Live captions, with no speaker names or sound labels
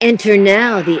Enter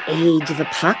now the age of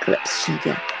apocalypse,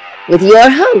 Shiga, with your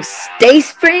hosts,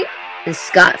 Dayspring and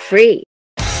Scott Free.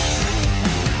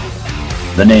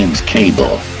 The name's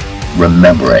Cable.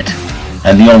 Remember it.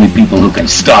 And the only people who can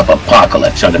stop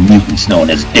Apocalypse are the mutants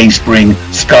known as Dayspring,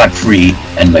 Scott Free,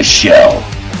 and Michelle.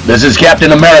 This is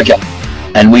Captain America,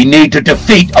 and we need to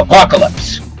defeat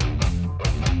Apocalypse.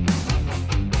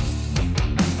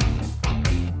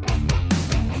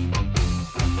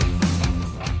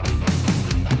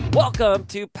 Welcome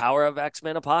to Power of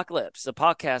X-Men Apocalypse, a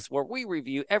podcast where we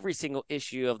review every single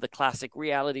issue of the classic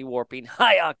reality-warping,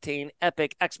 high-octane,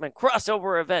 epic X-Men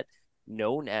crossover event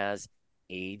known as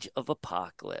Age of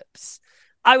Apocalypse.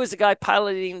 I was the guy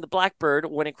piloting the Blackbird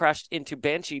when it crashed into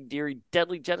Banshee during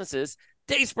Deadly Genesis,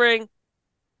 Dayspring.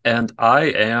 And I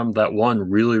am that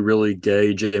one really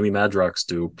gay Jamie Madrox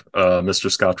dupe,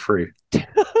 Mr. Scott Free.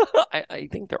 I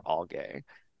think they're all gay,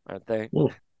 aren't they? Little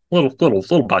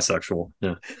bisexual,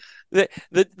 yeah.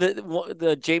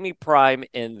 The Jamie Prime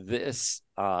in these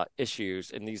issues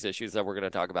that we're going to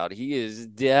talk about, he is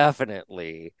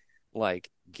definitely like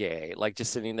gay, like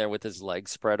just sitting there with his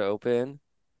legs spread open.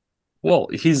 Well,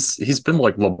 he's been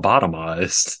like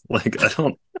lobotomized. Like I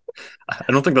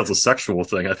don't think that's a sexual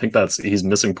thing. I think he's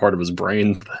missing part of his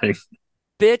brain thing.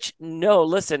 Bitch, no,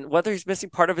 listen, whether he's missing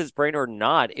part of his brain or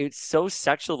not, it's so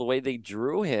sexual the way they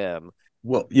drew him.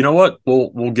 Well, you know what?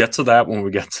 We'll get to that when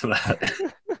we get to that.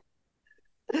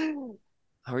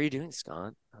 How are you doing,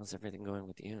 Scott? How's everything going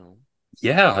with you?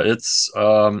 Yeah, it's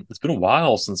been a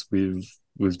while since we've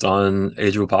done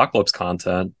Age of Apocalypse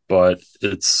content, but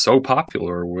it's so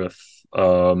popular with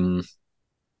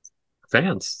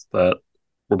fans that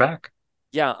we're back.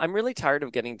 Yeah, I'm really tired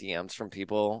of getting DMs from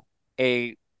people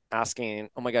asking,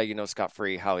 "Oh my God, Scott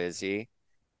Free, how is he?"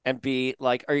 And B,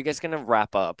 like, are you guys gonna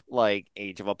wrap up like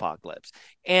Age of Apocalypse?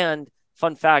 And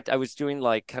fun fact, I was doing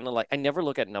I never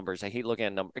look at numbers. I hate looking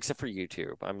at numbers except for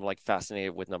YouTube. I'm like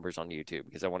fascinated with numbers on YouTube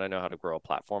because I want to know how to grow a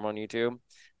platform on YouTube,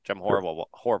 which I'm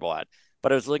horrible at.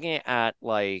 But I was looking at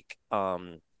the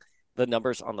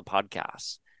numbers on the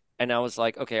podcast, and I was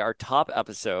like, okay, our top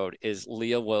episode is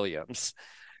Leah Williams.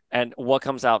 And what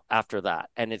comes out after that?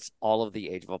 And it's all of the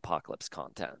Age of Apocalypse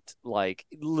content, like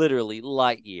literally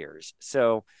light years.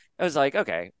 So I was like,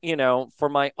 okay, for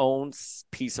my own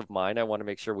peace of mind, I want to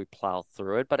make sure we plow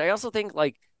through it. But I also think,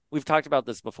 like, we've talked about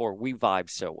this before, we vibe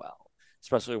so well,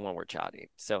 especially when we're chatting.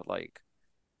 So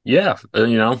yeah,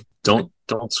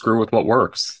 don't screw with what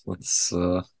works. Let's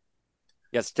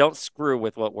yes, don't screw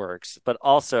with what works. But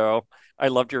also, I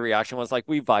loved your reaction was like,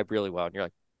 we vibe really well. And you're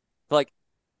like,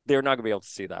 they're not gonna be able to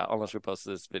see that unless we post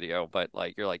this video, but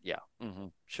you're like, yeah,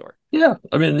 sure. Yeah,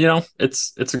 I mean,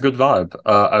 it's a good vibe.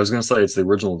 I was gonna say it's the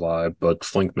original vibe, but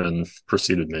Flinkman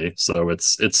preceded me, so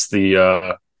it's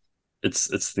the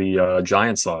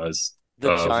giant size.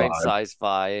 The giant vibe. size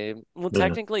vibe. Well, Yeah.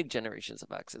 Technically, Generations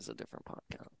of X is a different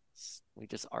podcast. We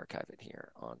just archive it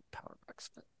here on Power of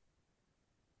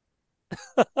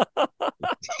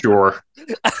Sure.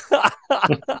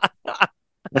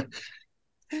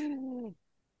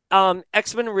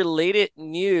 X-Men related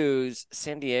news.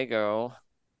 San Diego.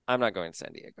 I'm not going to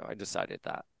San Diego. I decided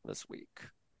that this week.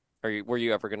 Were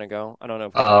you ever gonna go? I don't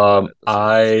know.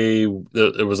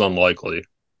 It was unlikely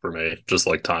for me, just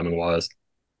like timing wise.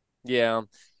 Yeah,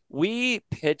 we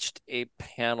pitched a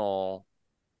panel,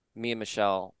 me and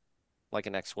Michelle, like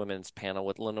an X-Women's panel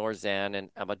with Lenore Zan and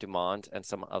Emma Dumont and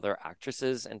some other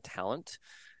actresses and talent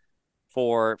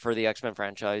for the X-Men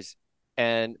franchise.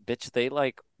 And bitch, they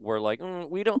were like,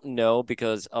 we don't know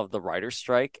because of the writer's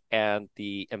strike and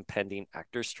the impending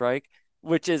actor strike,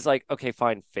 which is like, okay,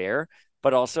 fine, fair.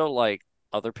 But also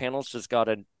other panels just got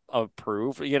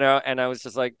approved, and I was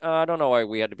just like, I don't know why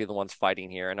we had to be the ones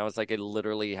fighting here. And I was like, I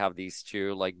literally have these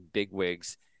two big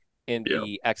wigs in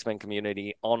the X-Men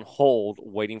community on hold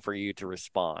waiting for you to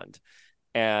respond.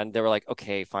 And they were like,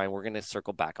 okay, fine, we're going to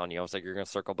circle back on you. I was like, you're going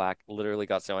to circle back? Literally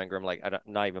got so angry. I'm like, I'm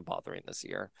not even bothering this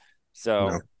year. So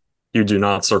no, you do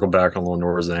not circle back on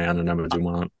Lenore Zan and Emma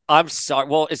Dumont. I'm sorry.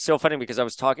 Well, it's so funny because I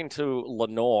was talking to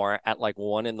Lenore at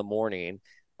 1 a.m.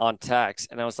 on text,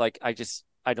 and I was like,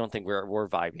 I don't think we're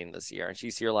vibing this year. And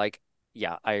she's here like,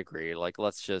 yeah, I agree.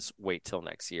 Let's just wait till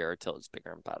next year till it's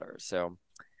bigger and better. So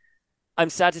I'm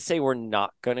sad to say we're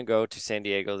not going to go to San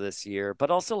Diego this year,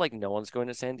 but also no one's going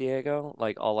to San Diego.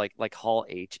 All Hall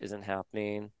H isn't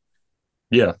happening.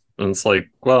 Yeah, and it's like,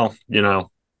 well,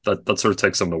 that sort of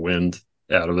takes some of the wind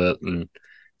out of it, and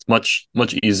it's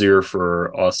much easier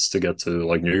for us to get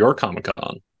to New York Comic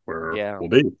Con where we'll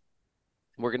be.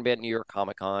 We're going to be at New York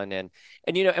Comic Con, and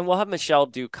we'll have Michelle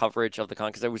do coverage of the con,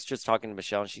 because I was just talking to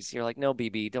Michelle and she's here like, no,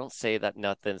 BB, don't say that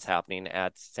nothing's happening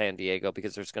at San Diego,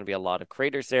 because there's going to be a lot of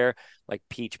creators there. Like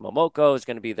Peach Momoko is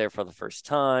going to be there for the first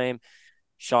time.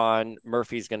 Sean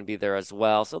Murphy's going to be there as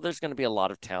well. So there's going to be a lot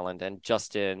of talent. And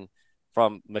Justin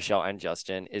from Michelle and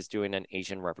Justin is doing an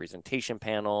Asian representation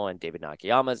panel, and David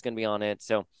Nakayama is going to be on it.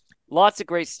 So lots of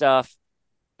great stuff.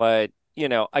 But,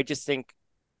 I just think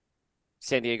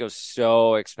San Diego's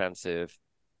so expensive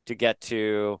to get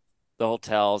to the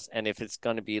hotels. And if it's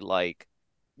going to be like,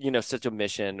 such a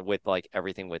mission with like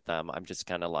everything with them, I was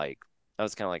kind of like,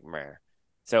 meh.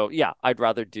 So yeah, I'd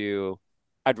rather do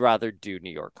New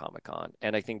York Comic Con,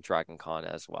 and I think Dragon Con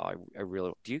as well. I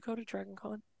really, do you go to Dragon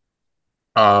Con?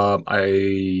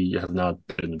 I have not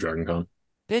been to Dragon Con.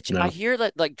 Bitch, I No. hear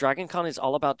that like Dragon Con is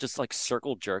all about just like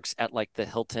circle jerks at like the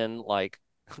Hilton, like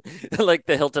like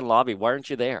the Hilton lobby. Why aren't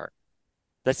you there?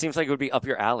 That seems like it would be up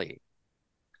your alley.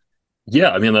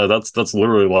 Yeah, I mean that's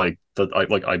literally like that.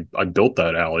 I built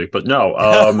that alley, but no.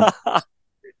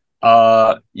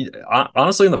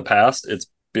 Honestly, in the past, it's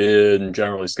been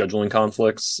generally scheduling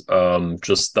conflicts.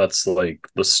 Just that's like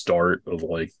the start of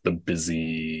like the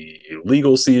busy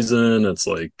legal season. It's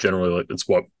like generally like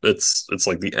it's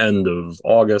like the end of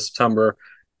August, September.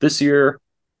 This year,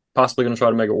 possibly going to try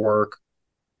to make it work.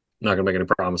 Not going to make any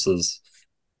promises,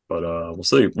 but we'll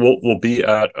see. We'll be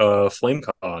at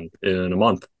FlameCon in a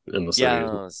month in the city.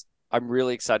 Yes. I'm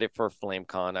really excited for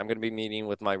FlameCon. I'm going to be meeting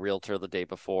with my realtor the day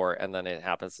before, and then it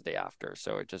happens the day after.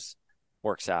 So it just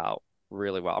works out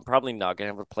really well. I'm probably not going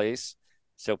to have a place.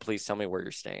 So please tell me where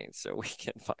you're staying so we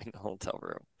can find a hotel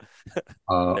room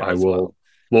there I as will.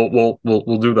 well.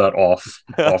 We'll do that off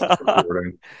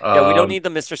recording. Yeah, we don't need the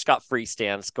Mr. Scott free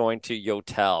stance going to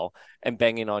Yotel and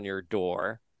banging on your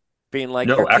door, being like,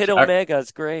 your No, kid Omega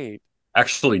is great.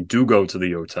 actually do go to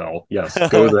the hotel. Yes,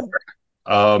 go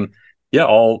there. Yeah,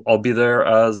 I'll be there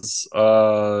as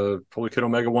probably Kid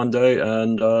Omega one day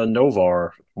and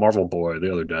Novar Marvel Boy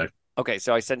the other day. Okay,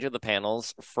 so I sent you the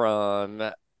panels from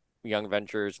Young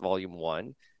Ventures Volume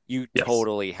 1. You Yes.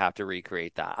 totally have to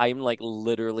recreate that. I'm like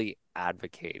literally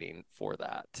advocating for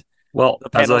that. Well, The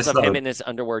as I panels of said, him in his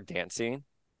underwear dancing.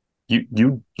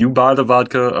 you buy the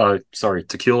vodka, sorry,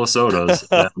 tequila sodas,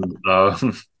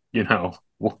 and you know,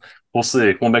 we'll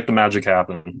see. We'll make the magic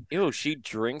happen. Ew, she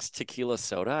drinks tequila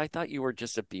soda? I thought you were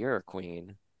just a beer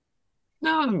queen.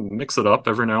 No, mix it up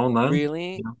every now and then.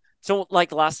 Really? Yeah. So,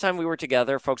 like last time we were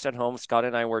together, folks at home, Scott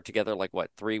and I were together like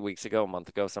what, 3 weeks ago, a month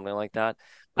ago, something like that.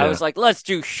 I Yeah. was like, let's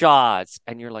do shots.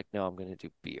 And you're like, no, I'm going to do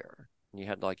beer. And you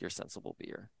had like your sensible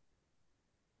beer.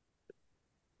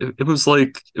 It was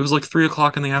like 3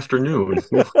 o'clock in the afternoon.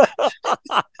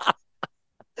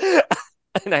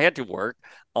 And I had to work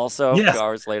also Yeah. 2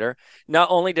 hours later.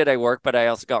 Not only did I work, but I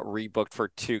also got rebooked for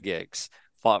 2 gigs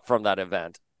from that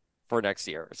event for next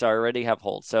year. So I already have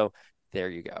hold. So there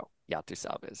you go. Yatu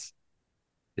Sabes.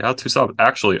 Yeah, Tucson.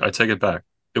 Actually, I take it back.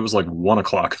 It was like 1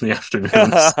 o'clock in the afternoon.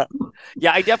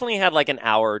 Yeah, I definitely had like an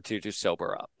hour or two to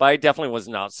sober up, but I definitely was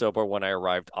not sober when I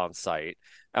arrived on site.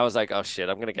 I was like, oh shit,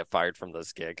 I'm gonna get fired from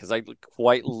this gig because I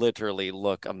quite literally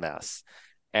look a mess.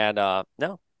 And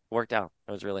no, worked out.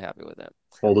 I was really happy with it.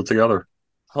 Hold it together.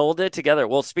 Hold it together.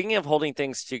 Well, speaking of holding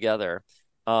things together,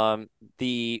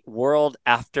 the world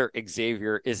after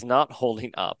Xavier is not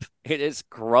holding up. It is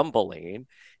crumbling.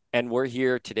 And we're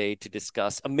here today to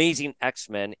discuss Amazing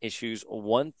X-Men issues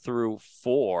 1 through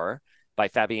 4 by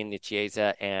Fabian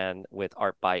Nicieza and with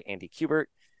art by Andy Kubert.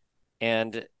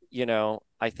 And,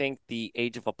 I think the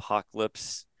Age of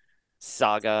Apocalypse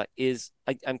saga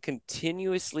I'm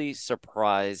continuously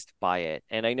surprised by it.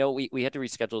 And I know we had to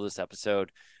reschedule this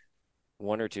episode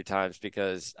 1 or 2 times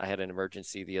because I had an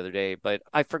emergency the other day, but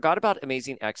I forgot about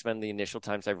Amazing X-Men the initial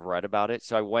times I've read about it.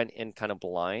 So I went in kind of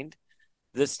blind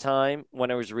this time when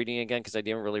I was reading again because I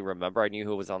didn't really remember. I knew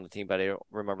who was on the team, but I don't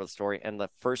remember the story. And the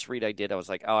first read I did, I was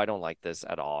like, oh, I don't like this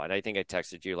at all. And I think I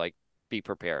texted you, like, be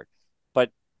prepared.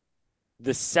 But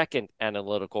the second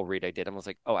analytical read I did, I was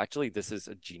like, oh, actually, this is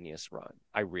a genius run.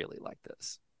 I really like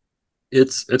this.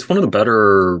 It's one of the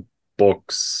better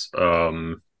books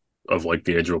of like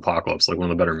the Age of Apocalypse, like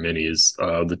one of the better minis.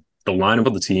 The lineup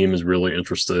of the team is really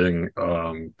interesting.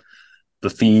 The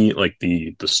theme, like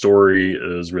the story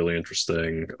is really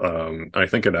interesting. I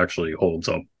think it actually holds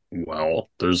up well.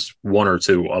 There's one or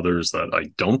two others that I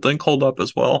don't think hold up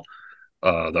as well,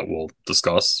 that we'll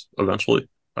discuss eventually.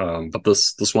 But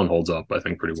this one holds up, I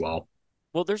think, pretty well.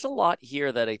 Well, there's a lot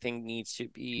here that I think needs to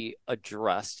be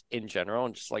addressed in general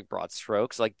and just like broad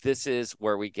strokes. Like this is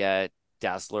where we get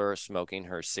Dazzler smoking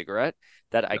her cigarette,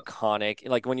 that Yeah. iconic,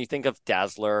 like when you think of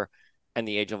Dazzler and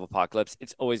the Age of Apocalypse,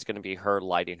 it's always going to be her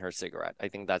lighting her cigarette. I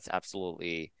think that's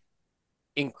absolutely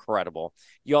incredible.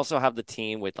 You also have the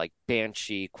team with like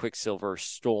Banshee, Quicksilver,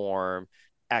 Storm,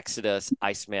 Exodus,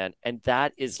 Iceman, and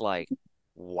that is like,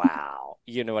 wow.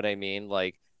 You know what I mean?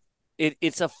 Like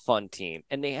it's a fun team.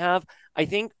 And they have, I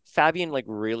think Fabian like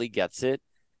really gets it,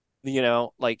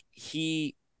 like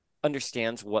he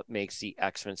understands what makes the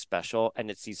X-Men special, and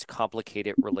it's these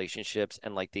complicated relationships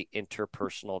and like the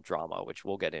interpersonal drama, which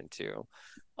we'll get into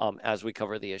as we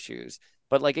cover the issues.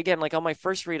 But like again, like on my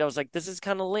first read, I was like, this is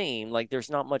kind of lame. Like there's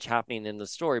not much happening in the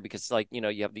story because like,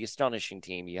 you have the Astonishing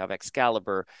team, you have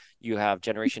Excalibur, you have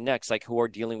Generation Next, like who are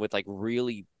dealing with like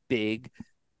really big,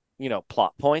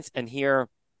 plot points. And here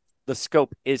the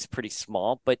scope is pretty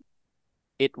small, but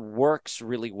it works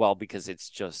really well because it's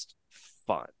just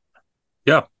fun.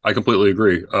 Yeah, I completely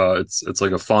agree. It's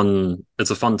like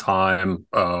it's a fun time.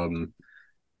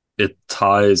 It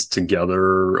ties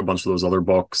together a bunch of those other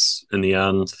books in the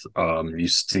end. You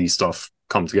see stuff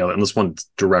come together, and this one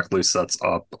directly sets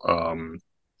up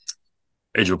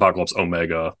Age of Apocalypse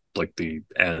Omega, like the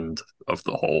end of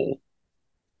the whole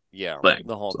thing.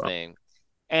 The whole So. thing.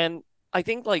 And I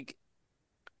think like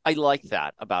I like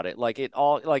that about it. Like it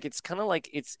all like it's kind of like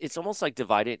it's almost like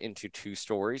divided into two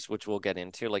stories, which we'll get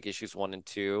into. Like issues 1 and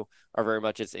 2 are very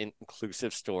much its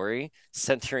inclusive story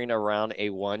centering around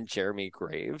a one Jeremy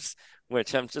Graves,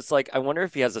 which I'm just like, I wonder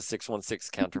if he has a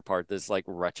 616 counterpart, this like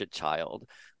wretched child.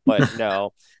 But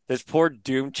no, this poor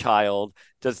doomed child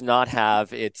does not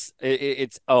have its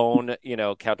own,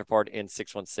 counterpart in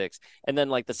 616. And then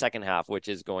like the second half, which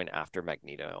is going after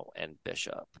Magneto and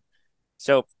Bishop.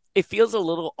 So it feels a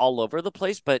little all over the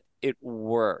place, but it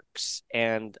works.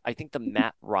 And I think the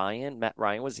Matt Ryan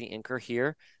was the inker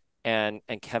here, and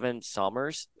Kevin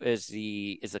Sommers is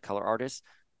the color artist.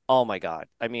 Oh my God.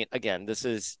 I mean, again, this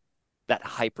is that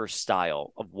hyper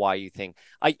style of why you think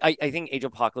I think Age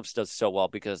of Apocalypse does so well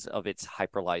because of its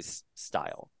hyperlized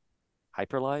style.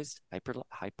 Hyperlized?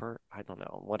 Hyper, I don't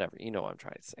know. Whatever. You know what I'm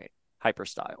trying to say. Hyper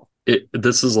style.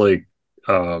 This is like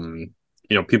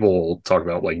people talk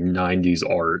about like 90s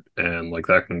art and like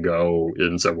that can go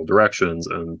in several directions,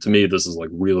 and to me this is like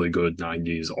really good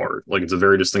 90s art. Like it's a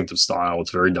very distinctive style,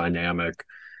 it's very dynamic.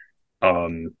 I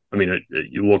mean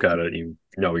you look at it,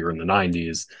 you're in the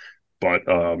 90s, but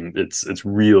it's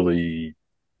really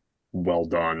well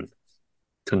done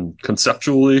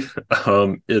conceptually.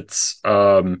 It's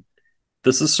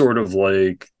This is sort of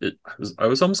like I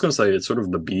was almost going to say it's sort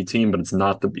of the B team, but it's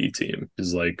not the B team.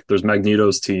 It's like there's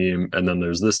Magneto's team, and then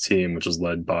there's this team, which is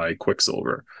led by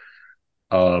Quicksilver.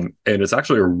 And it's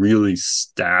actually a really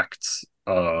stacked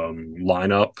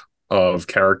lineup of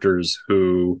characters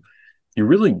who you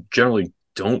really generally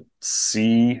don't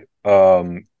see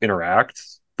interact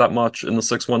that much in the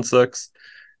 616.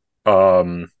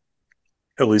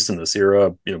 At least in this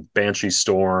era, Banshee,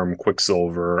 Storm,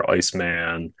 Quicksilver,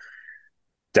 Iceman,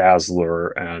 Dazzler,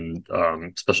 and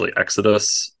especially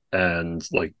Exodus, and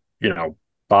like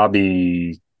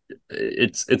Bobby.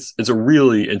 It's a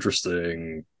really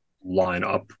interesting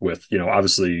lineup with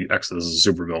obviously Exodus is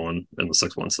a supervillain in the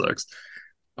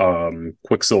 616.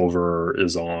 Quicksilver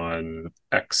is on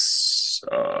X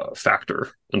Factor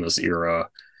in this era,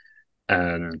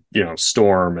 and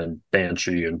Storm and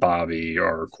Banshee and Bobby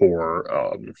are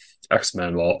core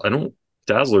X-Men. Well, I don't.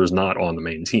 Dazzler's not on the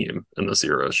main team in this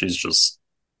era. She's just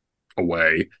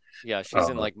away. Yeah, she's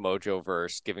in like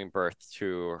Mojoverse, giving birth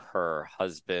to her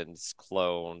husband's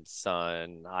clone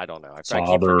son. I don't know. I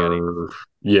keep forgetting.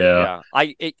 Yeah.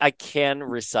 I can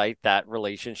recite that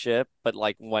relationship, but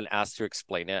like when asked to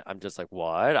explain it, I'm just like,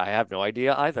 what? I have no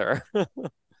idea either.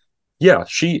 Yeah,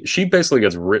 she basically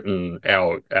gets written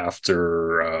out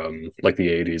after like the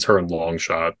 80s. Her and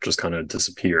Longshot just kind of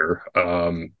disappear.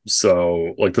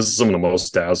 So like this is some of the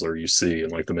most Dazzler you see in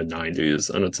like the mid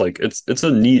 90s, and it's like it's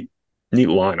a neat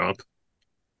lineup.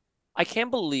 I can't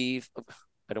believe,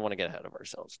 I don't want to get ahead of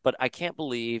ourselves, but I can't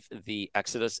believe the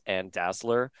Exodus and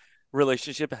Dazzler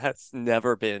relationship has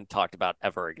never been talked about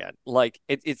ever again. Like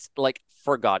it's like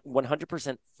forgotten,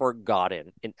 100%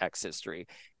 forgotten in X history.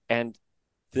 And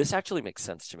this actually makes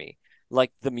sense to me.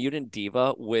 Like the mutant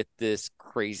diva with this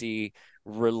crazy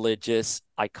religious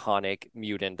iconic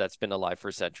mutant that's been alive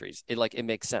for centuries. It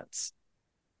makes sense.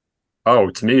 Oh,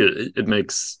 to me it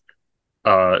makes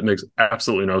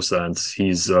absolutely no sense.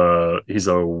 He's a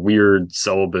weird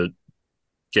celibate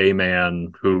gay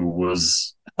man who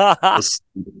was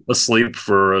asleep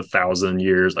for 1,000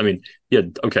 years. I mean, yeah,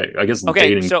 okay, I guess okay,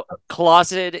 dating. So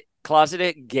closeted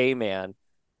gay man,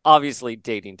 obviously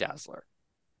dating Dazzler.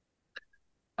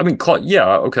 I mean,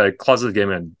 yeah, okay, closeted gay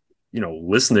man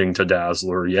listening to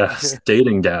Dazzler, yes,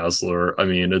 dating Dazzler. I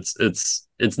mean,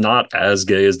 it's not as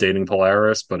gay as dating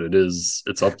Polaris, but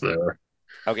it's up there.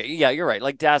 Okay, yeah, you're right.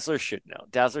 Like Dazzler should know.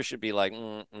 Dazzler should be like,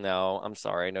 no, I'm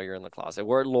sorry, I know you're in the closet.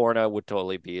 Where Lorna would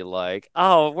totally be like,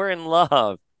 oh, we're in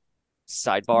love.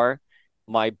 Sidebar,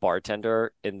 my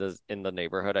bartender in the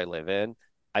neighborhood I live in,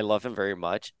 I love him very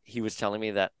much. He was telling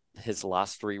me that his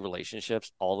last three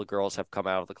relationships, all the girls have come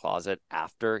out of the closet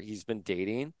after he's been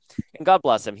dating. And God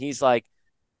bless him. He's like,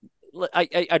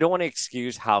 I don't want to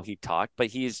excuse how he talked, but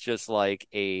he's just like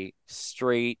a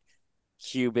straight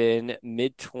Cuban,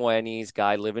 mid-20s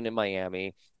guy living in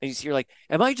Miami. And you're like,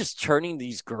 am I just turning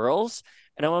these girls?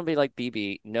 And I want to be like,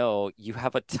 BB, no, you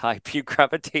have a type. You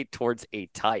gravitate towards a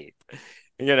type,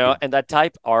 and that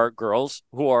type are girls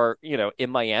who are, in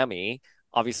Miami,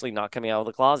 obviously not coming out of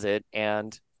the closet.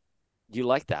 And you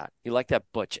like that. You like that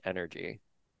butch energy.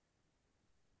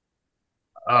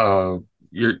 Uh,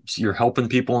 you're helping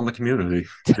people in the community.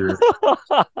 You're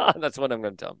That's what I'm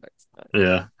going to tell him next time.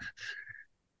 Yeah.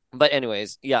 But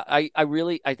anyways, yeah, I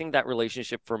think that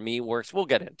relationship for me works. We'll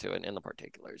get into it in the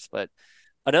particulars, but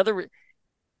another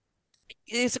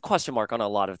it's a question mark on a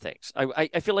lot of things.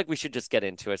 I feel like we should just get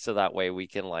into it so that way we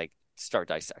can like start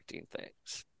dissecting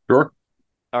things. Sure.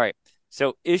 All right.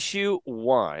 So issue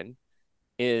 1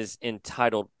 is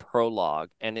entitled Prologue,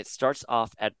 and it starts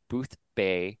off at Booth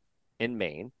Bay in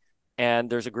Maine. And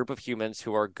there's a group of humans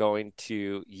who are going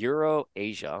to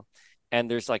Eurasia. And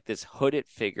there's like this hooded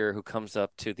figure who comes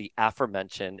up to the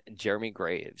aforementioned Jeremy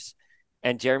Graves.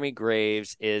 And Jeremy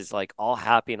Graves is like all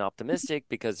happy and optimistic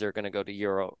because they're going to go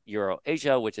to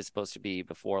Eurasia, which is supposed to be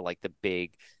before like the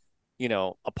big,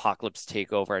 apocalypse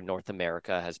takeover in North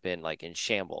America has been like in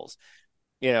shambles.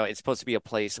 It's supposed to be a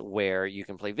place where you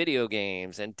can play video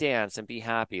games and dance and be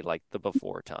happy like the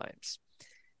before times.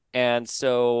 And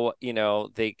so,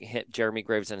 they hit Jeremy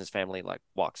Graves and his family like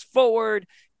walks forward,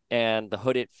 and the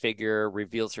hooded figure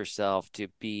reveals herself to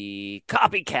be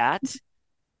Copycat.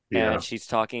 Yeah. And she's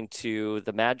talking to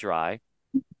the Magi,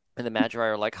 and the Magi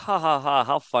are like, ha ha ha,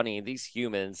 how funny. These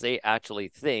humans, they actually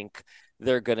think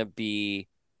they're going to be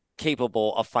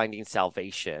capable of finding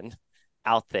salvation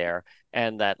out there,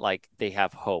 and that like they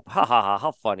have hope. Ha ha ha,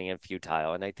 how funny and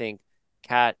futile. And I think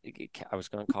I was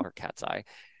going to call her Cat's Eye,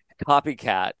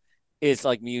 Copycat is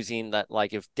like musing that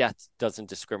like if death doesn't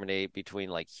discriminate between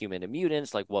like human and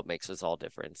mutants, like what makes us all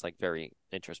different? It's like very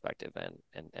introspective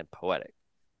and poetic.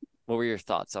 What were your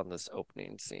thoughts on this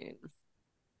opening scene?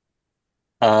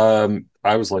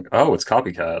 I was like, oh, it's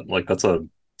Copycat. Like that's a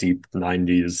deep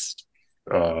 90s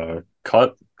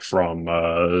cut from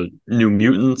New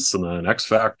Mutants and then X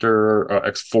Factor,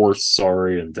 X Force,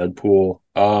 sorry, and Deadpool.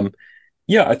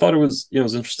 Yeah, I thought it was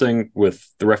interesting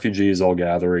with the refugees all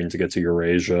gathering to get to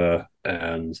Eurasia,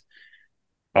 and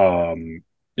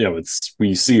it's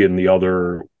we see in the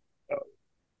other,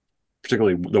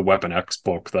 particularly the Weapon X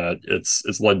book, that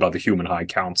it's led by the Human High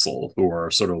Council, who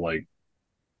are sort of like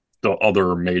the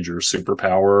other major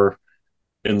superpower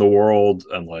in the world,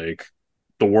 and like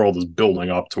the world is building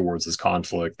up towards this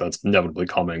conflict that's inevitably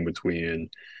coming between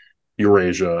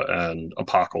Eurasia and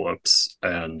Apocalypse,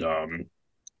 and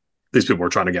these people are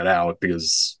trying to get out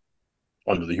because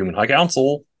under the Human High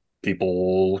Council,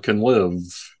 people can live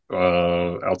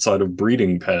outside of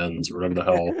breeding pens or whatever the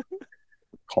hell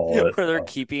call it. Where they're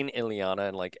keeping Ileana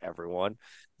and like everyone.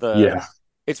 Yeah,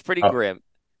 It's pretty grim.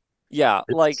 Yeah,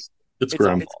 like it's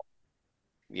grim.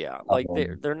 Yeah, like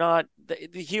they're not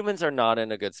the humans are not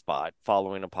in a good spot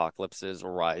following Apocalypse's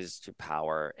rise to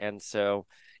power. And so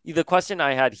the question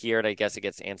I had here, and I guess it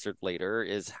gets answered later,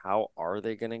 is how are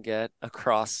they going to get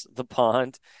across the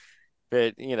pond?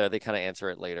 But they kind of answer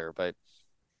it later. But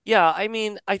yeah, I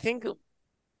mean, I think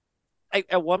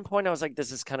at one point I was like,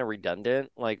 this is kind of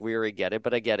redundant. Like we already get it,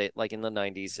 but I get it. Like in the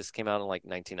 90s, this came out in like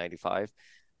 1995.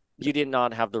 You did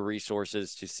not have the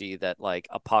resources to see that like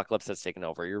Apocalypse has taken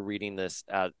over. You're reading this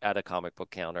at a comic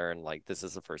book counter, and like this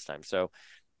is the first time. So,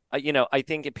 I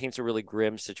think it paints a really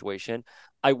grim situation.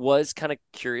 I was kind of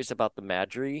curious about the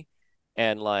Madri,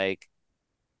 and like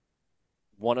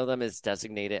one of them is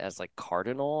designated as like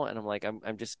cardinal, and I'm like,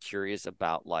 I'm just curious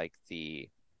about like the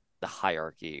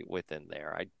hierarchy within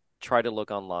there. I try to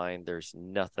look online. There's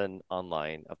nothing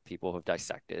online of people who've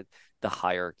dissected the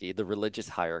hierarchy, the religious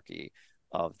hierarchy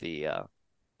of the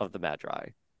Magi.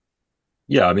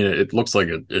 Yeah, I mean, it looks like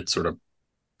it sort of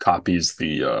copies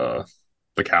the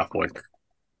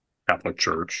Catholic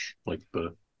Church, like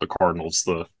the Cardinal's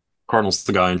the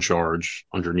guy in charge.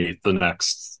 Underneath the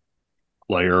next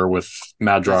layer with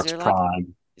Madrox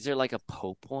Prime. Is there like a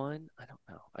Pope one? I don't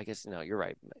know. I guess no, you're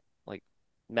right. Like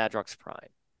Madrox Prime.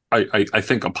 I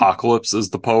think Apocalypse is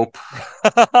the Pope.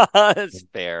 That's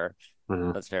fair.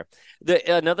 Yeah. That's fair.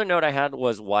 Another note I had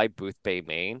was why Booth Bay,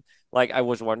 Maine. Like I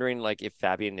was wondering like if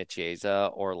Fabian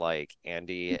Nicieza or like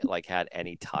Andy like had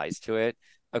any ties to it.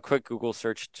 A quick Google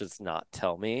search does not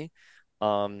tell me.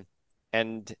 Um,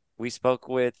 and we spoke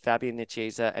with Fabian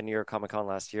Nicieza at New York Comic Con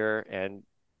last year, and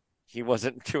he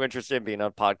wasn't too interested in being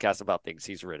on podcasts about things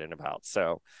he's written about.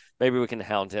 So maybe we can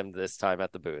hound him this time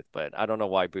at the booth. But I don't know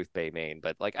why Booth Bay, Maine.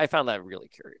 But like I found that really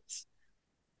curious,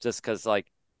 just because like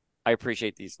I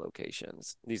appreciate these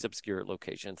locations, these obscure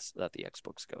locations that the X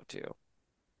books go to.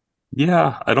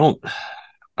 Yeah, I don't.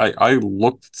 I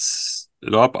looked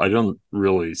it up. I don't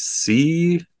really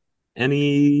see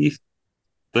anything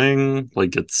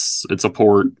like it's a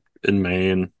port in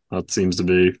Maine. That seems to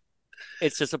be.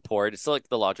 It's just a port. It's like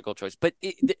the logical choice. But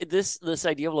this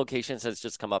idea of locations has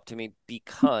just come up to me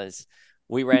because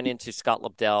we ran into Scott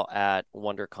Lobdell at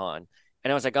WonderCon.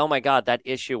 And I was like, oh my God, that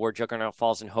issue where Juggernaut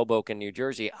falls in Hoboken, New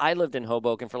Jersey. I lived in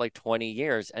Hoboken for like 20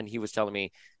 years. And he was telling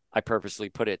me I purposely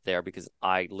put it there because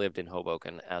I lived in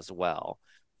Hoboken as well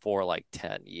for like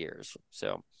 10 years.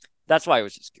 So that's why I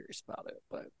was just curious about it.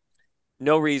 But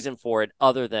no reason for it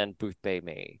other than Booth Bay,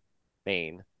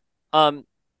 Maine. Um,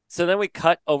 so then we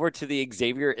cut over to the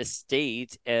Xavier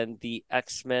estate, and the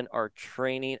X-Men are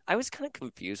training. I was kind of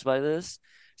confused by this.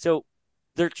 So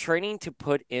they're training to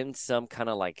put in some kind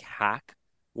of like hack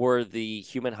where the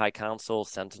human High Council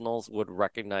Sentinels would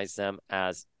recognize them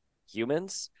as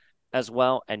humans as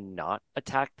well and not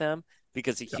attack them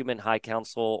because the human High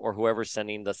Council or whoever's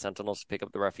sending the Sentinels to pick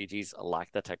up the refugees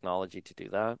lack the technology to do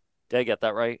that. Did I get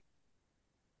that right?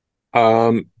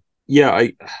 Um, yeah,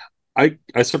 I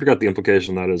sort of got the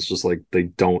implication that it's just like they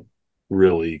don't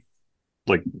really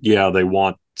like. Yeah, they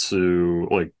want to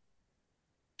like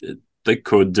they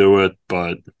could do it,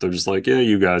 but they're just like, yeah,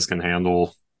 you guys can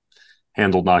handle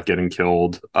not getting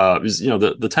killed. Because,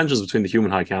 the tensions between the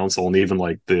human High Council and even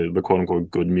like the quote unquote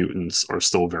good mutants are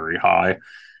still very high.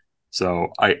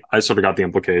 So I sort of got the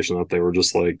implication that they were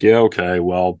just like, yeah, okay,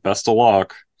 well, best of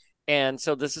luck. And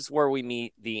so this is where we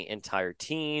meet the entire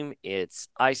team. It's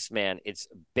Iceman, it's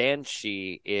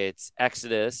Banshee, it's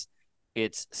Exodus,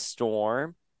 it's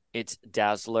Storm, it's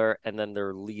Dazzler, and then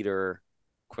their leader,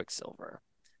 Quicksilver.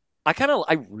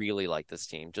 I really like this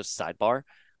team. Just sidebar.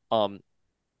 Um,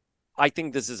 I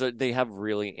think they have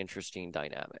really interesting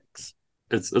dynamics.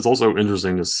 It's also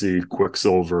interesting to see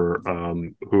Quicksilver,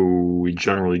 who we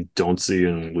generally don't see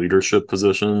in leadership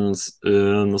positions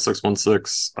in the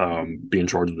 616, be in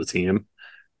charge of the team.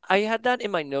 I had that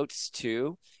in my notes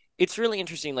too. It's really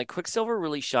interesting. Like Quicksilver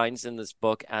really shines in this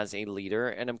book as a leader,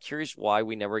 and I'm curious why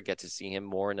we never get to see him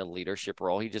more in a leadership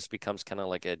role. He just becomes kind of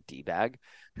like a D-bag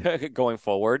going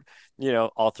forward,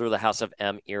 all through the House of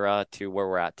M era to where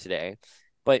we're at today.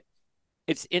 But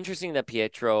it's interesting that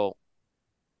Pietro,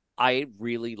 I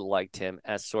really liked him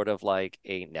as sort of like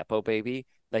a Nepo baby,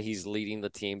 that he's leading the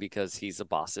team because he's the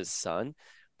boss's son.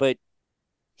 But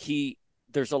he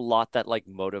there's a lot that like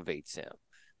motivates him,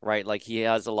 right? Like he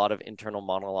has a lot of internal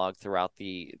monologue throughout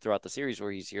the series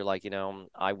where he's here like,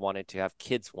 I wanted to have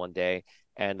kids one day,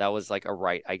 and that was like a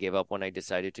right I gave up when I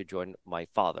decided to join my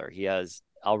father. He has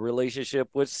a relationship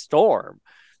with Storm,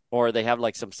 or they have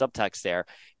like some subtext there.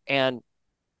 And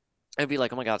I'd be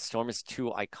like, oh my God, Storm is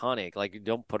too iconic. Like,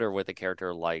 don't put her with a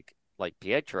character like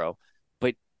Pietro,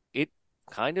 but it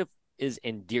kind of is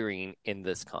endearing in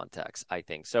this context, I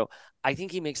think. So I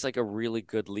think he makes like a really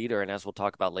good leader. And as we'll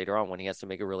talk about later on, when he has to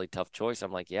make a really tough choice,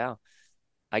 I'm like, yeah,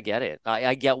 I get it.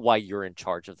 I get why you're in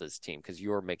charge of this team because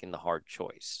you're making the hard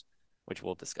choice, which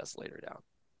we'll discuss later down.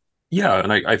 Yeah,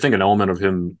 and I think an element of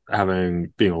him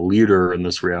being a leader in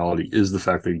this reality is the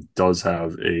fact that he does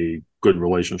have a good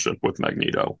relationship with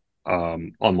Magneto.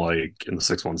 Unlike in the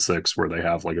 616, where they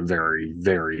have like a very,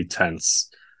 very tense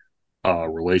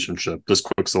relationship, this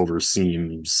Quicksilver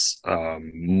seems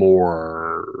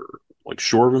more like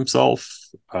sure of himself.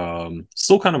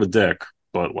 Still kind of a dick,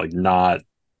 but like not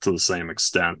to the same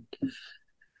extent.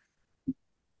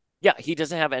 Yeah, he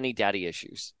doesn't have any daddy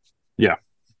issues. Yeah.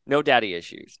 No daddy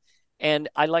issues. And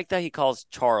I like that he calls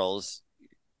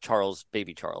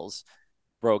baby Charles,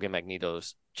 Rogue and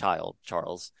Magneto's child,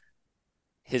 Charles,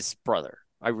 his brother.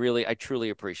 I truly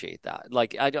appreciate that.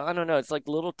 Like, I don't know. It's like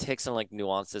little ticks and like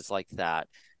nuances like that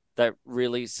that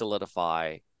really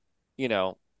solidify, you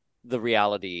know, the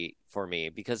reality for me.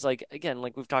 Because, like, again,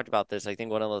 like we've talked about this, I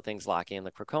think one of the things lacking in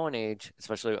the Krakoan age,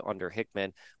 especially under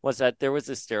Hickman, was that there was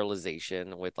this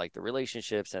sterilization with like the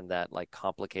relationships and that like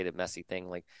complicated, messy thing.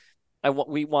 Like,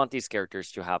 we want these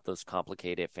characters to have those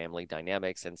complicated family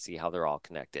dynamics and see how they're all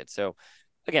connected. So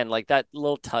again, like that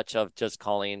little touch of just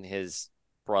calling his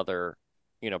brother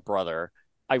brother,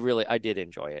 I did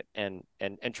enjoy it. And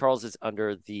Charles is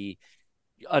under the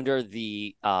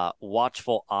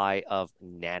watchful eye of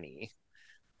Nanny,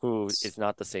 who is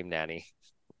not the same Nanny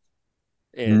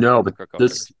No, in but Crook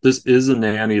this is a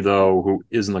nanny though who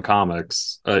is in the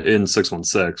comics. In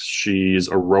 616, she's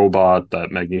a robot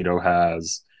that Magneto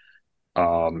has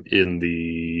in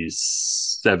the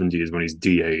 70s when he's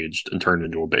de-aged and turned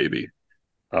into a baby.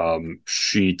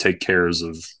 She take cares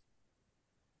of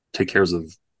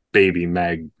baby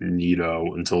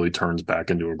Magneto until he turns back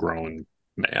into a grown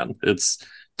man. It's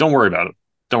Don't worry about it.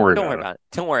 Don't worry Don't worry about it. about it.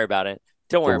 Don't worry about it.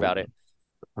 Don't worry Don't worry about about it. it.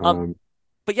 Um, Um,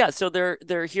 but yeah, so they're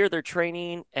here, they're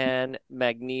training, and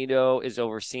Magneto is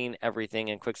overseeing everything,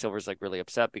 and Quicksilver's like really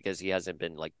upset because he hasn't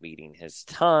been like meeting his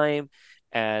time,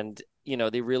 and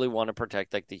they really want to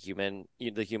protect like the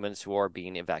humans who are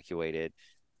being evacuated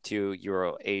to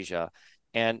Eurasia,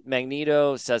 and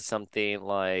Magneto says something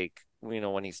like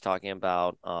when he's talking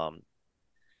about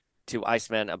to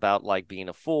Iceman about like being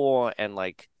a fool and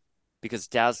like because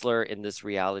Dazzler in this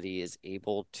reality is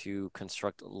able to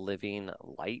construct living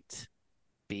light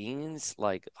beings,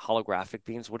 like holographic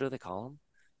beings. What do they call them?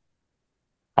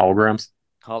 Holograms.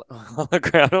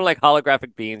 Hologram. I don't like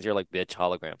holographic beings. You're like, bitch,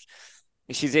 holograms.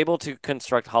 She's able to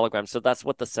construct holograms. So that's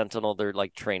what the Sentinel, they're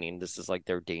like training. This is like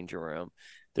their danger room.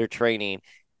 They're training.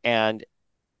 And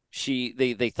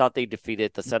they thought they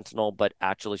defeated the Sentinel, but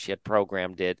actually she had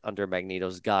programmed it under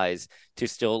Magneto's guise to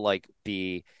still like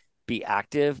be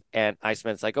active. And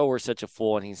Iceman's like, oh, we're such a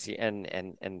fool. And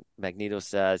and Magneto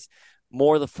says,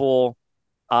 more the fool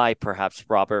I, perhaps,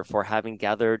 Robert, for having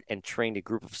gathered and trained a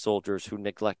group of soldiers who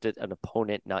neglected an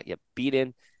opponent not yet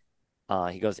beaten.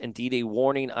 He goes, indeed, a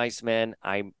warning, Iceman.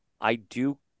 I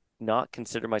do not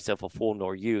consider myself a fool,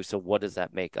 nor you. So what does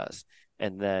that make us?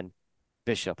 And then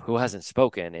Bishop, who hasn't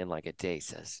spoken in like a day,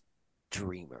 says,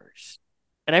 dreamers.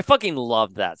 And I fucking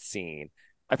loved that scene.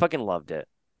 I fucking loved it.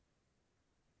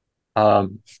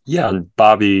 Yeah, and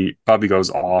Bobby goes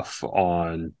off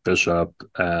on Bishop,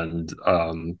 and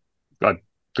I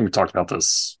think we talked about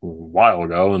this a while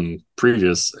ago in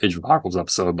previous Age of Apocalypse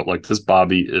episode, but like this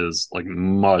Bobby is like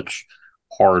much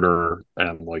harder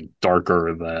and like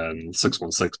darker than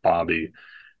 616 Bobby.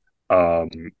 Um,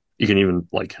 you can even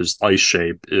like his ice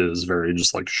shape is very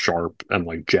just like sharp and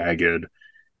like jagged,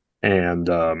 and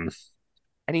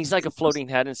And he's like a floating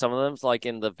head in some of them, like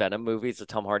in the Venom movies, the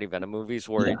Tom Hardy Venom movies,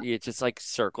 where yeah, it just like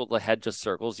the head just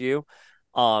circles you.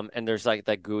 And there's like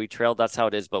that gooey trail. That's how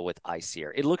it is, but with ice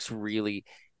here. It looks really,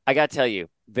 I gotta tell you,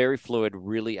 very fluid,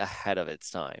 really ahead of its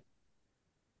time.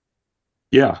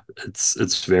 yeah,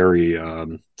 it's very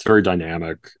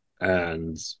dynamic,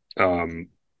 and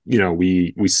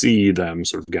we see them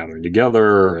sort of gathering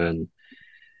together, and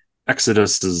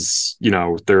Exodus is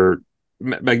they're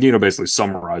Magneto basically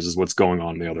summarizes what's going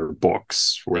on in the other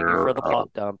books Thank you where for the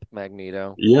plot dump,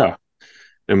 Magneto. yeah,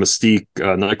 and Mystique,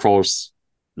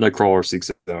 Nightcrawler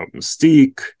seeks out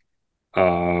Mystique.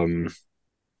 um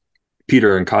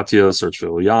Peter and Katya search for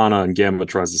Liliana, and Gamma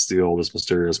tries to steal this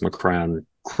mysterious Macran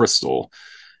crystal.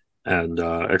 And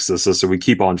Exodus says, so we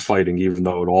keep on fighting, even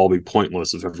though it'll all be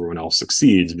pointless if everyone else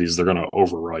succeeds, because they're going to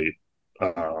overwrite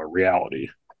reality.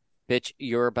 Bitch,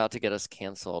 you're about to get us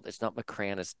canceled. It's not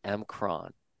Macran, it's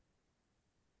Mcron.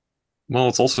 Well,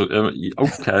 it's also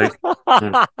okay.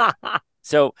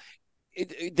 So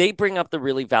they bring up the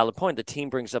really valid point. The team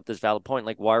brings up this valid point.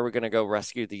 Like, why are we going to go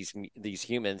rescue these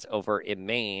humans over in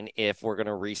Maine if we're going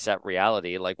to reset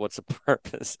reality? Like, what's the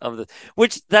purpose of this?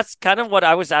 Which that's kind of what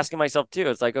I was asking myself too.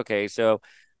 It's like, okay, so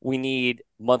we need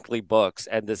monthly books,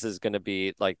 and this is going to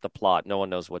be like the plot. No one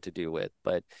knows what to do with.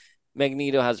 But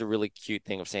Magneto has a really cute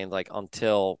thing of saying like,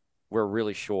 until we're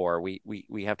really sure,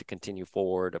 we have to continue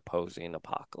forward opposing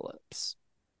Apocalypse.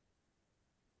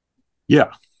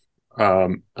 Yeah.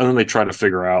 And then they try to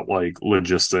figure out like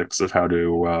logistics of how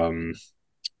to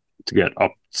get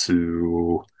up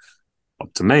to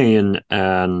Maine,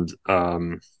 and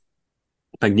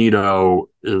Magneto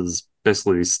is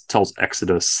basically tells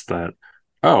Exodus that,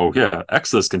 oh yeah,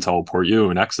 Exodus can teleport you,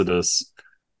 and Exodus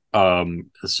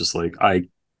is just like, I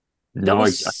That no,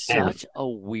 was I can't. such a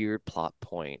weird plot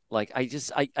point. Like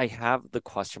I have the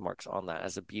question marks on that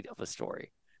as a beat of a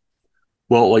story.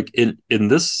 Well, like in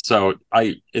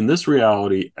this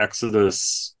reality,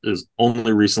 Exodus is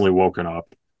only recently woken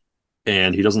up,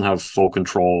 and he doesn't have full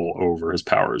control over his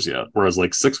powers yet. Whereas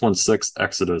like 616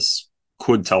 Exodus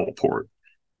could teleport.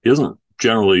 He doesn't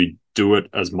generally do it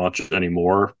as much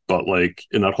anymore, but like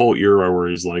in that whole era where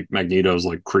he's like Magneto's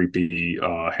like creepy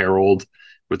herald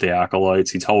with the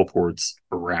acolytes, he teleports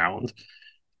around.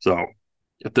 So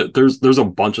there's a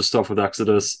bunch of stuff with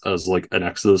Exodus as like an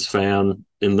Exodus fan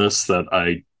in this that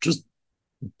I just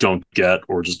don't get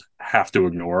or just have to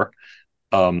ignore.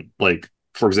 Like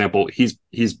for example, he's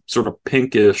sort of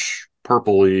pinkish,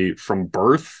 purpley from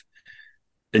birth,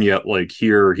 and yet like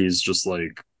here he's just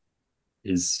like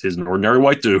he's an ordinary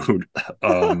white dude.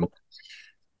 um,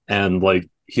 and like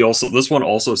he also this one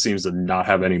also seems to not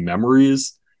have any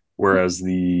memories, whereas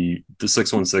the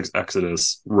 616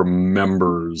 Exodus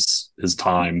remembers his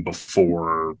time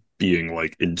before being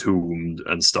like entombed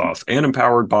and stuff, and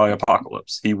empowered by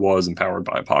Apocalypse. He was empowered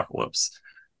by Apocalypse,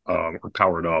 or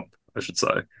powered up, I should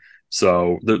say.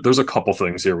 So there's a couple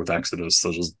things here with Exodus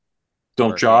that just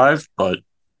don't jive, but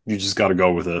you just got to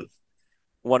go with it.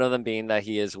 One of them being that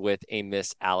he is with a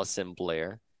Miss Allison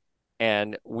Blair.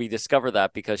 And we discover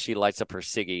that because she lights up her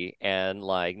ciggy, and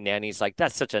like Nanny's like,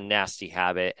 that's such a nasty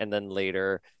habit. And then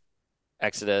later,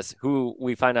 Exodus, who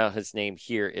we find out his name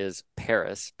here is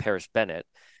Paris Bennett,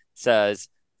 says,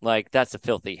 like, that's a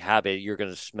filthy habit. You're going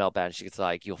to smell bad. And she's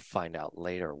like, you'll find out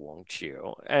later, won't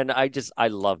you? And I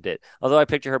loved it. Although I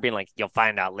picture her being like, you'll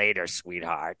find out later,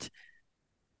 sweetheart.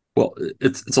 Well,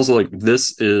 it's also like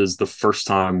this is the first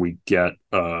time we get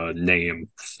a name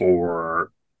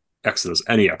for Exodus,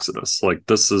 any Exodus. Like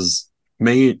this is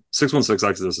main 616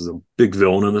 Exodus is a big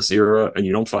villain in this era, and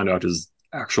you don't find out his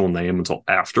actual name until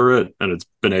after it, and it's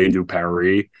Benet du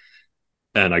Paris.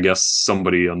 And I guess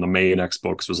somebody on the main X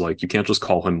books was like, you can't just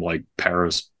call him like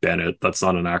Paris Bennett. That's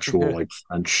not an actual like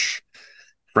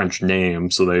French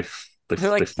name. So They're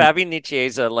like Fabi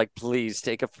Nicieza, like, please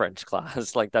take a French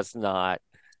class. Like that's not.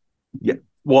 Yeah.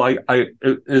 Well, it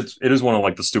is one of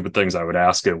like the stupid things I would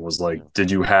ask him was like,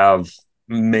 did you have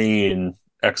main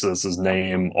Exodus's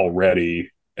name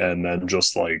already and then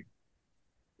just like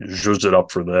zhuzhed it up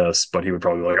for this? But he would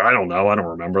probably be like, I don't know, I don't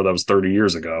remember, that was 30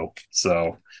 years ago.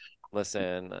 So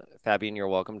listen, Fabian, you're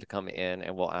welcome to come in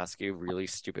and we'll ask you really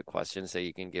stupid questions that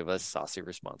you can give us saucy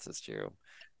responses to.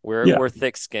 We're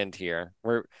thick-skinned here.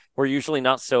 We're usually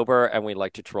not sober and we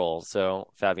like to troll. So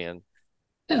Fabian,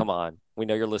 come on. We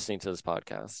know you're listening to this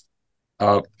podcast.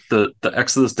 The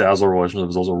Exodus Dazzler relationship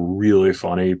is also really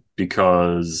funny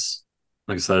because,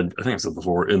 like I said, I think I said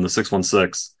before, in the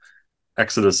 616,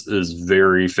 Exodus is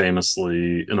very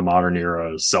famously in the modern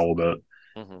era celibate,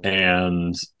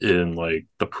 and in like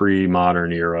the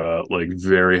pre-modern era, like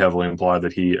very heavily implied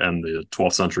that he and the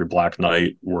 12th century Black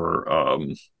Knight were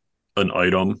an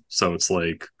item. So it's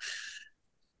like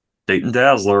Dayton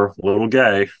Dazzler, little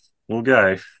gay.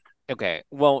 Okay,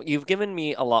 well, you've given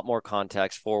me a lot more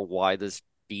context for why this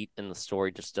beat in the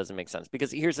story just doesn't make sense.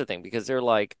 Because here's the thing, because they're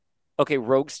like, okay,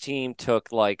 Rogue's team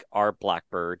took like our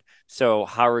Blackbird, so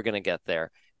how are we gonna get there?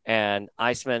 And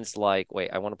Iceman's like,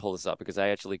 wait, I want to pull this up because I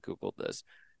actually Googled this.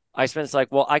 Iceman's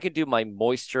like, well, I could do my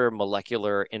moisture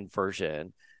molecular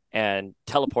inversion and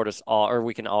teleport us all, or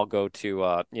we can all go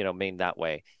to Maine that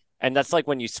way. And that's like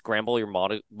when you scramble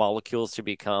your molecules to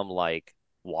become like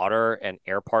water and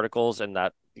air particles, and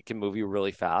that it can move you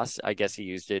really fast. I guess he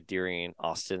used it during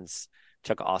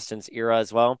Chuck Austin's era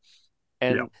as well.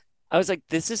 And I was like,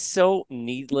 this is so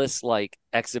needless, like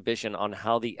exhibition on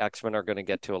how the X-Men are going to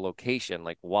get to a location.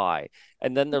 Like, why?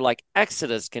 And then they're like,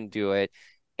 Exodus can do it.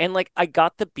 And like, I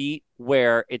got the beat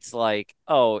where it's like,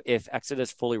 oh, if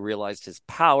Exodus fully realized his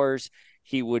powers,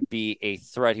 he would be a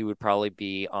threat. He would probably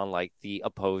be on like the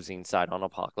opposing side on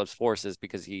Apocalypse forces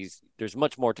because there's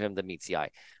much more to him than meets the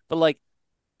eye. But like,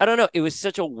 I don't know. It was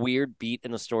such a weird beat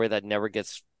in the story that never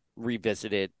gets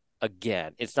revisited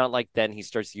again. It's not like then he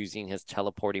starts using his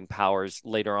teleporting powers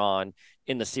later on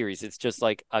in the series. It's just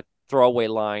like a throwaway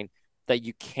line that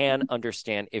you can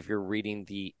understand if you're reading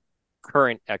the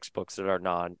current X books that are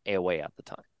non-AOA at the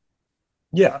time.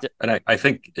 Yeah. And I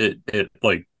think it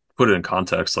like put it in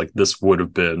context, like this would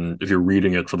have been, if you're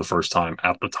reading it for the first time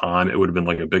at the time, it would have been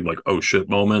like a big like oh shit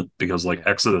moment, because like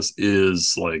Exodus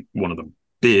is like one of the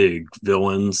big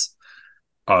villains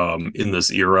in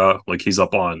this era. Like he's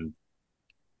up on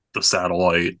the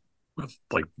satellite with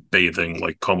like bathing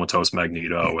like comatose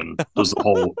Magneto, and there's a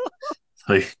whole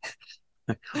like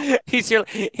he's here,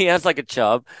 he has like a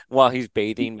chub while he's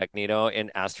bathing Magneto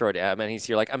in Asteroid M, and he's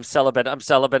here like, I'm celibate.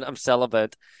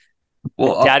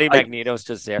 Well, Daddy Magneto's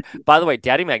just there. By the way,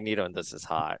 Daddy Magneto in this is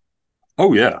hot.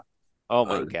 Oh yeah. Oh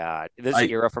my god. This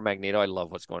era for Magneto, I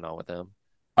love what's going on with him.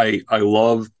 I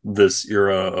love this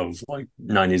era of like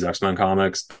 90s X-Men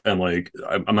comics, and like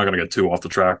I'm not gonna get too off the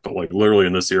track, but like literally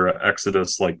in this era,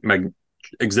 Exodus, like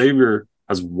Xavier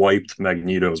has wiped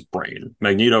Magneto's brain.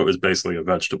 Magneto is basically a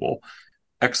vegetable.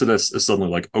 Exodus is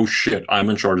suddenly like, oh shit, I'm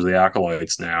in charge of the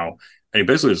acolytes now. And he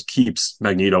basically just keeps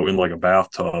Magneto in like a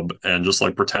bathtub and just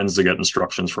like pretends to get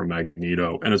instructions from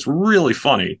Magneto. And it's really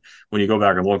funny when you go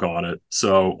back and look on it.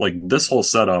 So like this whole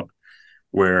setup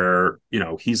where,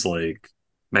 he's like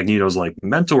Magneto's like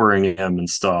mentoring him and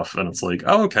stuff, and it's like,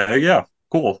 oh, okay, yeah,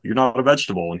 cool. You're not a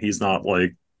vegetable, and he's not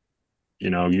like,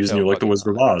 using So you like the fucking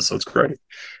Wizard of odd. Oz. So it's great.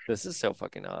 This is so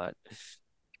fucking odd.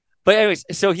 But anyways,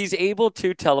 so he's able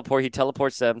to teleport. He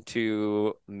teleports them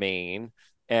to Maine,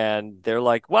 and they're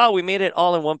like, "Wow, we made it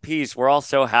all in one piece. We're all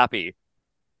so happy."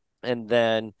 And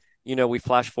then, we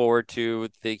flash forward to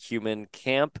the human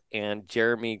camp, and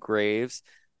Jeremy Graves,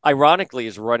 ironically,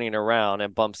 is running around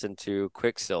and bumps into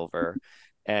Quicksilver.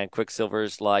 And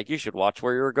Quicksilver's like, you should watch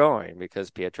where you're going because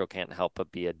Pietro can't help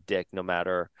but be a dick no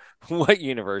matter what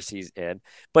universe he's in.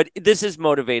 But this is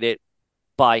motivated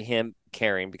by him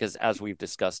caring because, as we've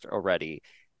discussed already,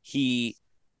 he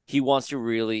he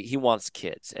wants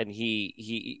kids, and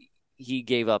he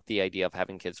gave up the idea of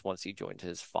having kids once he joined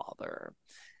his father.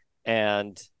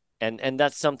 And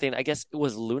that's something, I guess it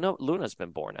was Luna's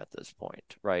been born at this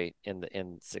point, right?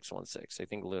 In 616, I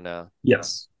think Luna.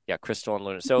 Yes. Yeah, Crystal and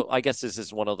Luna. So I guess this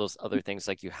is one of those other things,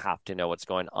 like, you have to know what's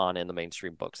going on in the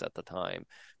mainstream books at the time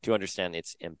to understand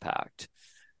its impact.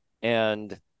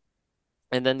 And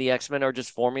then the X-Men are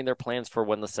just forming their plans for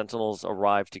when the Sentinels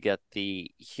arrive to get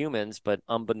the humans, but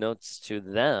unbeknownst to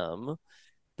them,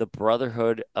 the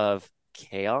Brotherhood of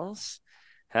Chaos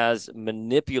has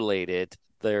manipulated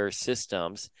their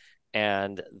systems,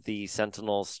 and the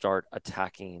Sentinels start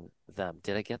attacking them.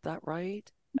 Did I get that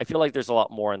right? I feel like there's a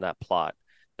lot more in that plot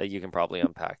that you can probably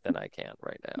unpack than I can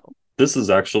right now. This is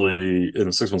actually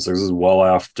in 616. This is well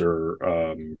after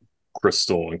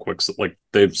Crystal and Quicksilver. Like,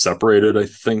 they've separated, I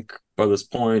think, by this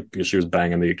point because she was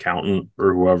banging the accountant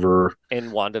or whoever.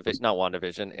 In WandaVision, not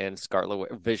WandaVision, in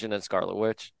Scarlet Vision and Scarlet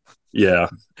Witch. Yeah.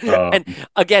 And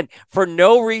again, for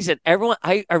no reason, everyone,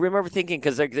 I remember thinking,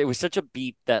 because like, it was such a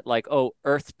beat that, like, oh,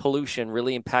 Earth pollution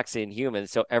really impacts the Inhumans.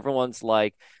 So everyone's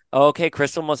like, oh, okay,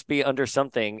 Crystal must be under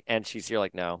something. And she's here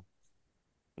like, no,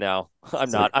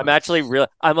 I'm not. I'm actually real.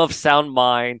 I'm of sound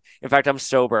mind. In fact, I'm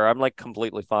sober. I'm like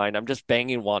completely fine. I'm just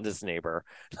banging Wanda's neighbor.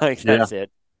 Like, that's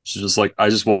it. She's just like, I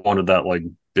just wanted that like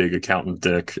big accountant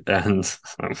dick. And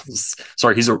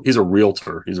sorry, he's a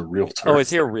realtor. He's a realtor. Oh,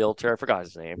 is he a realtor? I forgot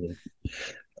his name.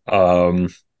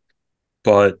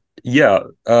 But yeah,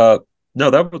 no,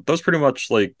 that was pretty much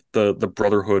like the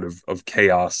Brotherhood of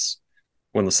Chaos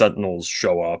when the Sentinels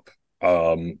show up.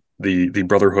 The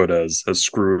Brotherhood has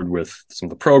screwed with some of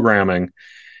the programming,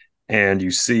 and you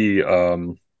see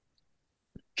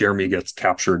Jeremy gets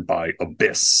captured by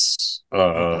Abyss,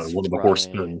 one of the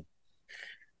horsemen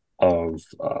of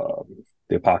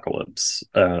the apocalypse,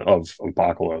 of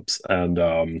Apocalypse,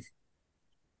 and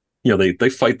they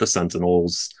fight the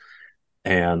Sentinels,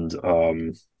 and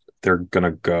they're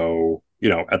gonna go,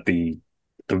 at the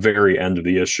very end of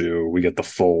the issue, we get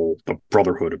the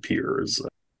Brotherhood appears.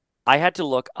 I had to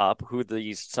look up who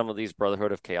some of these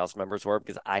Brotherhood of Chaos members were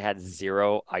because I had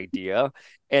zero idea.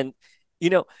 And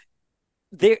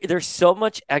there's so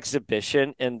much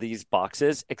exhibition in these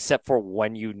boxes except for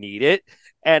when you need it.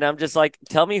 And I'm just like,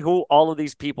 tell me who all of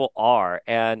these people are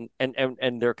and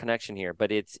their connection here.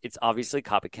 But it's obviously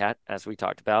Copycat, as we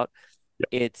talked about. Yep.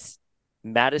 It's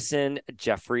Madison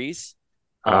Jeffries,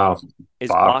 is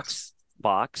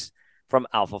Box from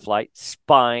Alpha Flight,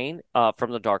 Spine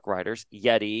from the Dark Riders,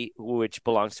 Yeti, which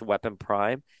belongs to Weapon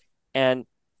Prime, and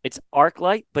it's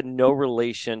Arclight, but no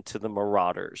relation to the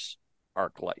Marauders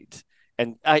Arclight.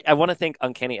 And I want to thank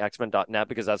UncannyXmen.net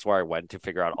because that's where I went to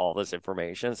figure out all this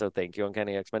information. So thank you,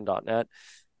 UncannyXmen.net.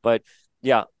 But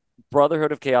yeah,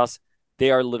 Brotherhood of Chaos,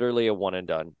 they are literally a one and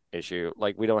done issue.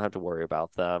 Like, we don't have to worry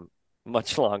about them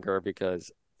much longer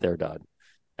because they're done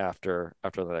after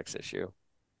the next issue.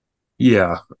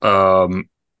 Yeah.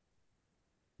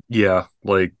 Yeah,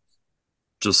 like,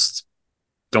 just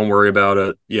don't worry about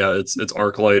it. Yeah, it's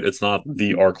Arclight. It's not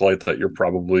the Arclight that you're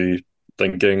probably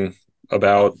thinking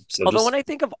about. So although when I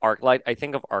think of Arclight, I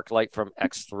think of Arclight from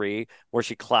X3, where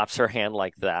she claps her hand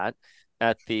like that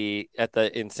at the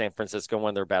in San Francisco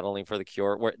when they're battling for the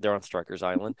cure, where they're on Stryker's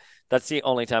Island. That's the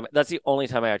only time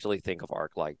I actually think of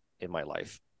Arclight in my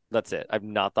life. That's it. I've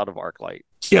not thought of Arclight.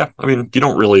 Yeah, I mean, you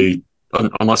don't really,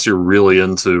 unless you're really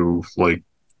into like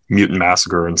Mutant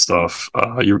Massacre and stuff,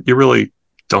 you really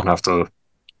don't have to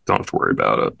worry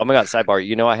about it. Oh my god,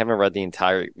 sidebar, I haven't read the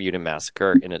entire Mutant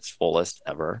Massacre in its fullest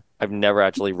ever. I've never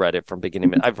actually read it from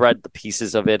beginning. I've read the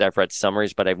pieces of it, I've read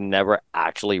summaries, but I've never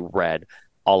actually read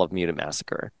all of Mutant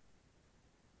Massacre.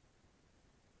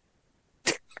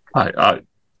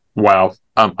 Wow.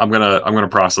 I'm gonna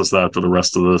process that for the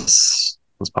rest of this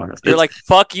podcast. You're like,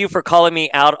 fuck you for calling me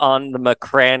out on the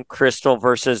McCran Crystal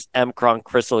versus M'Kron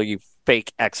Crystal, you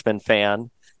fake X-Men fan.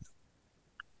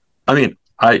 I mean,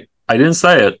 I didn't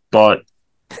say it, but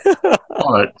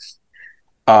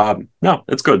no,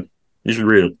 it's good. You should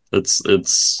read it.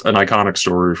 It's an iconic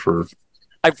story for.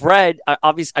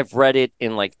 I've read it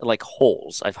in like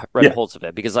holes. I've read Yeah, holes of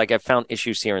it because like I've found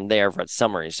issues here and there. I've read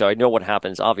summaries, so I know what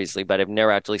happens, obviously, but I've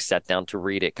never actually sat down to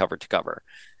read it cover to cover.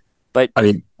 But I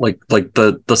mean, like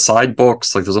the side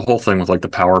books, like there's a whole thing with like the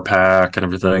power pack and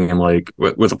everything, and like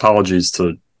with apologies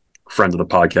to friend of the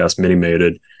podcast, Mini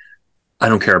Mated, I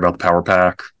don't care about the power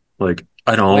pack. Like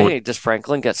I don't. wait, does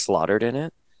Franklin get slaughtered in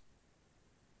it?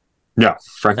 Yeah,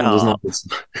 Franklin does Oh, not.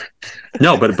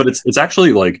 No, but it's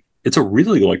actually like it's a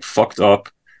really like fucked up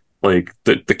like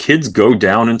the kids go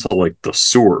down into like the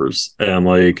sewers and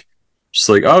like just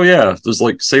like oh yeah there's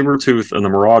like Sabretooth and the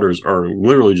Marauders are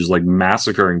literally just like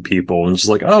massacring people and just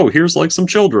like oh here's like some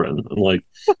children and like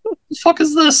the fuck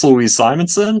is this Louise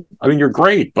Simonson? I mean you're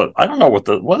great but I don't know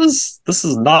what is this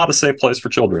is not a safe place for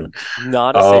children.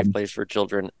 not a safe um place for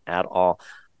children at all.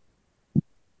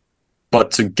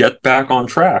 but to get back on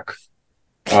track.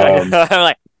 I know. um I'm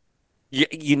like,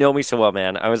 you know me so well,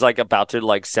 man. I was like about to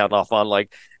like sound off on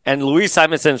like, and Louise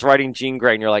Simonson's writing Jean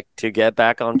Grey, and you're like, to get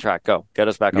back on track, go get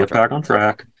us back to on get track. back on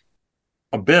track,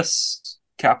 Abyss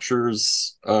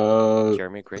captures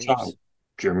Jeremy a child, Graves.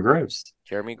 Jeremy Graves.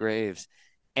 Jeremy Graves.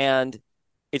 And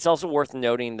it's also worth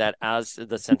noting that as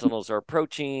the Sentinels are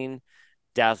approaching,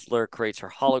 Dazzler creates her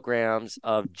holograms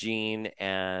of Jean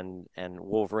and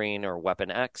Wolverine or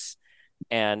Weapon X,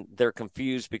 and they're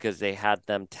confused because they had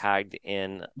them tagged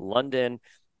in London,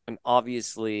 and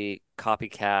obviously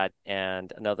Copycat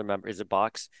and another member, is it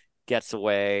Box, gets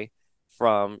away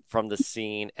from the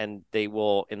scene, and they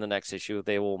will in the next issue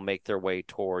they will make their way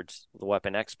towards the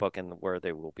Weapon X book and where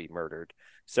they will be murdered.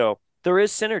 So there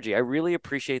is synergy. I really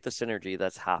appreciate the synergy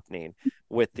that's happening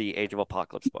with the Age of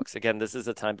Apocalypse books. Again, this is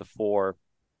a time before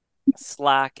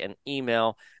Slack and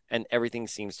email, and everything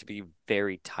seems to be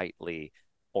very tightly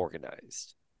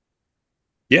organized.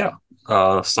 Yeah,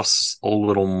 stuff's a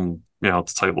little,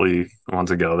 it's tightly on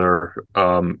together.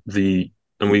 The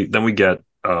and we get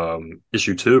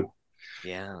issue two,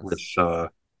 Yes. which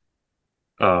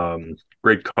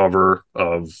great cover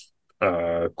of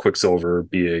Quicksilver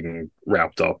being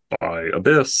wrapped up by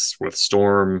Abyss with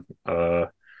Storm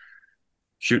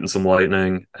shooting some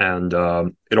lightning, and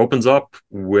it opens up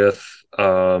with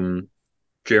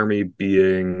Jeremy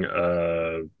being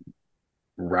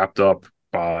wrapped up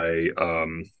by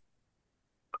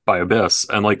Abyss.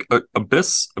 And like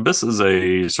Abyss is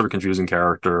a sort of confusing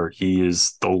character. He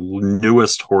is the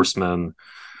newest horseman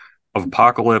of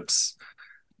Apocalypse.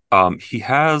 He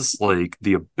has like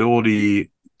the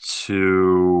ability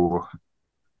to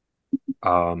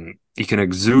he can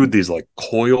exude these like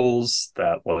coils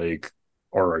that like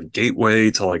are a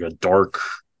gateway to like a dark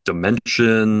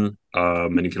dimension.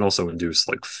 And he can also induce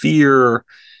like fear.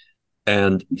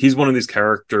 And he's one of these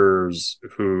characters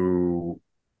who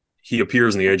he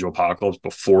appears in the Age of Apocalypse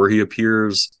before he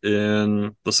appears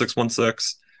in the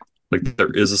 616. Like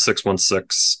there is a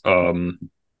 616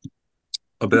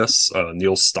 Abyss,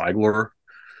 Neil Steigler,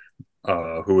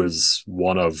 who is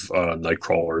one of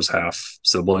Nightcrawler's half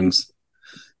siblings.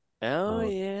 Oh Uh,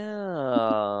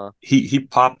 yeah. he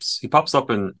pops up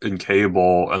in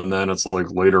Cable, and then it's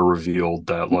like later revealed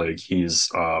that like he's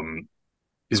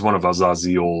one of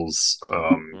Azazel's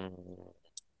Mm,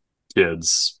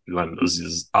 kids when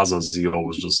Azazel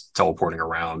was just teleporting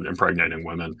around, impregnating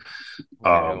women.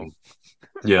 no.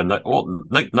 Yeah,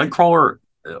 Nightcrawler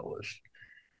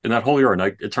in that whole year,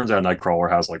 it turns out Nightcrawler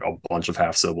has like a bunch of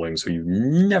half siblings who you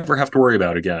never have to worry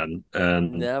about again.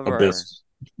 And Never.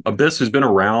 Abyss, who's been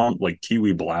around, like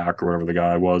Kiwi Black or whatever the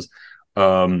guy was,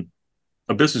 um,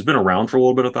 Abyss has been around for a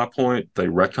little bit at that point. They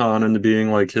retcon into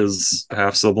being like his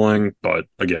half sibling, but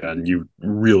again, you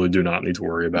really do not need to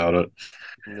worry about it.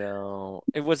 No.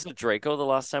 It was the Draco the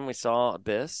last time we saw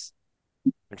Abyss.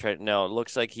 I'm trying. No, it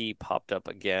looks like he popped up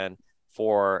again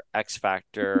for X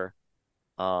Factor,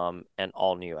 and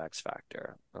all new X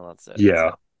Factor. Well, that's it. That's Yeah,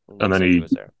 it. It and looks then like he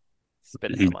was there.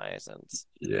 Spit in he my eyes, and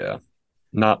yeah,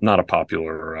 not a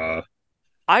popular.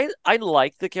 I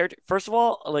like the character. First of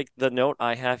all, like the note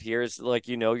I have here is like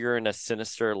you're in a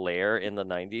sinister lair in the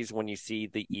 90s when you see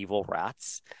the evil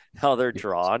rats, how they're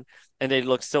drawn, and they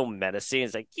look so menacing.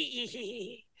 It's like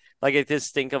like I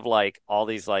just think of like all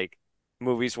these like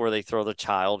movies where they throw the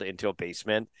child into a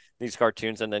basement, these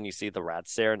cartoons, and then you see the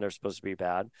rats there and they're supposed to be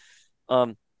bad.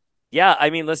 Um, yeah, I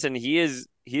mean, listen, he is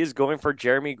going for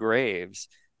Jeremy Graves.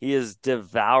 He is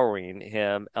devouring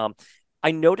him.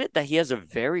 I noted that he has a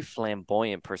very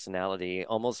flamboyant personality,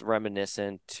 almost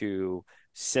reminiscent to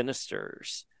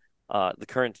Sinister's. the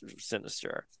current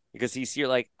Sinister, because he's here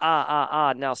like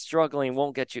now struggling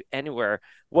won't get you anywhere.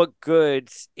 What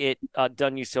good's it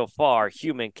done you so far?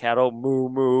 Human cattle moo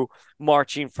moo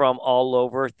marching from all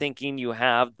over, thinking you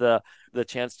have the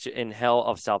chance to in hell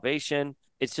of salvation.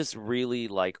 It's just really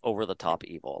like over the top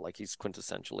evil. Like he's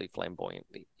quintessentially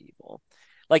flamboyantly evil.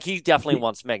 Like he definitely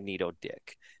wants Magneto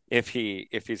dick if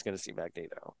he's going to see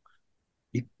Magneto.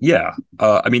 Yeah,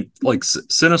 I mean, like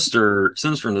Sinister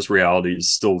in this reality is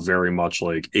still very much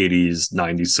like 80s,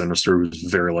 90s Sinister, who's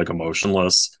very like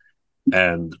emotionless,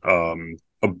 and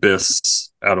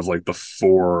Abyss, out of like the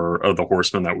four of the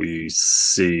Horsemen that we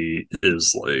see,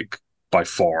 is like by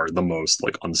far the most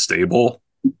like unstable.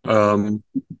 Um,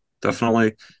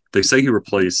 Definitely, they say he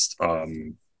replaced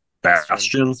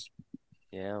Bastion.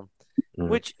 Yeah. Mm.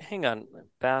 Which, hang on,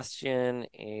 Bastion,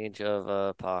 Age of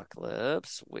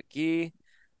Apocalypse, Wiki,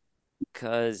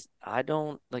 because I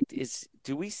don't like.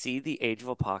 Do we see the Age of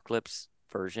Apocalypse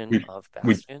version We of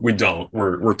we Bastion? we don't.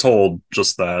 We're told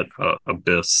just that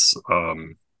Abyss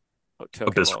Oh,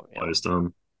 took him Abyss out. Yeah, replaced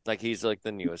him. like he's like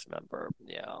the newest member.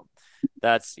 Yeah,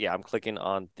 yeah. I'm clicking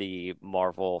on the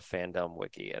Marvel fandom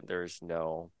wiki, and there's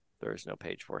no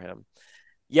page for him.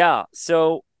 Yeah,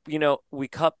 so we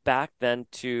cut back then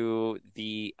to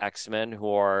the X-Men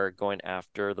who are going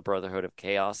after the Brotherhood of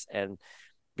Chaos, and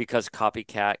because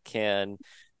Copycat can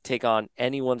take on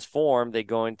anyone's form, they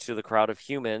go into the crowd of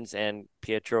humans, and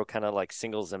Pietro kind of like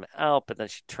singles them out, but then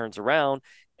she turns around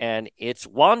and it's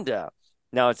Wanda.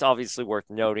 Now, it's obviously worth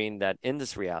noting that in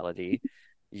this reality,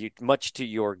 much to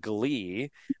your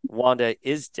glee, Wanda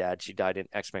is dead. She died in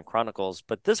X-Men Chronicles,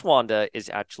 but this Wanda is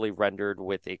actually rendered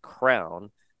with a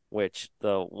crown, which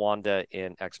the Wanda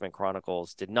in X-Men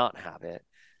Chronicles did not have it.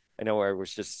 I know I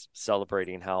was just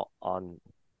celebrating how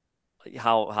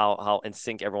in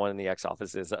sync everyone in the X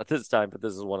office is at this time, but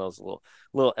this is one of those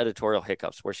little editorial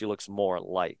hiccups where she looks more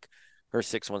like her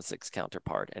 616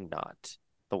 counterpart and not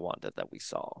the Wanda that we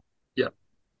saw. Yeah,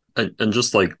 and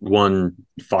just like one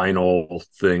final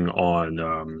thing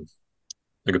on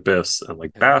like Abyss and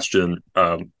like Yeah. Bastion.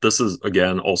 This is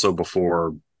again also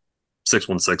before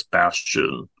 616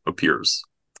 Bastion appears.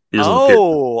 He doesn't appear.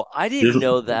 Oh, I He didn't doesn't,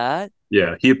 know that.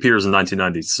 yeah, he appears in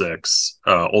 1996.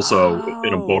 Also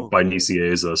in a book Oh, by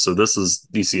Nicieza. So this is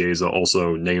Nicieza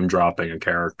also name dropping a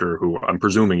character who I'm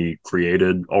presuming he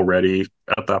created already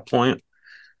at that point.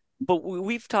 but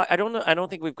we've talked. I don't know. I don't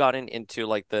think we've gotten into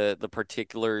like the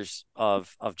particulars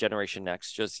of Generation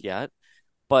Next just yet.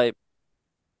 But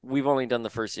we've only done the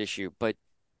first issue. But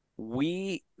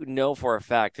we know for a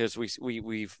fact because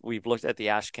we've looked at the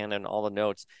Ash Can and all the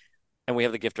notes, and we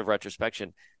have the gift of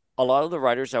retrospection. A lot of the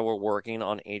writers that were working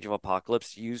on Age of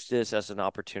Apocalypse used this as an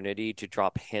opportunity to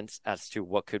drop hints as to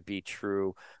what could be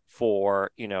true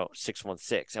for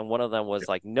 616, and one of them was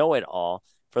like Know It All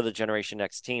for the Generation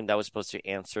Next team that was supposed to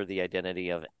answer the identity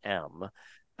of M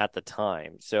at the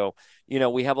time. So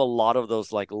we have a lot of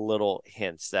those like little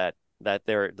hints that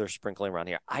they're sprinkling around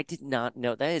here. I did not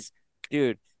know that is,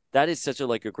 dude. That is such a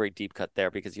like a great deep cut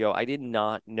there because I did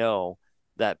not know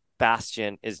that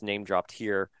Bastion is name dropped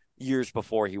here years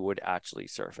before he would actually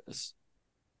surface.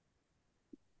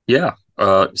 Yeah.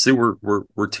 See,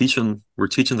 we're teaching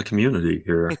the community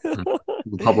here,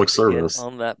 the public Get service.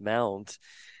 on that mount.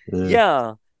 Yeah.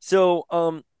 Yeah.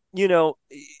 So, you know,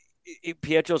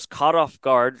 Pietro's caught off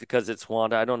guard because it's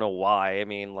Wanda. I don't know why. I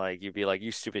mean, like you'd be like,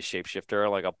 "You stupid shapeshifter!"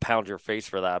 Like I'll pound your face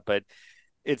for that. But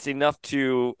it's enough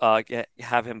to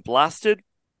have him blasted,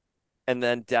 and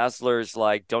then Dazzler's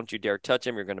like, "Don't you dare touch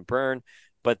him! You're gonna burn."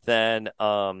 But then,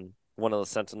 one of the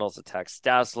Sentinels attacks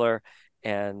Dazzler,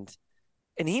 and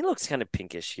he looks kind of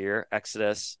pinkish here.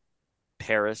 Exodus,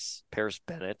 Paris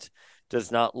Bennett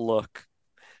does not look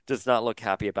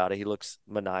happy about it. He looks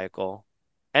maniacal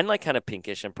and like kind of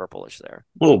pinkish and purplish there.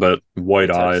 A little bit They white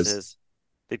touched eyes. his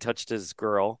they touched his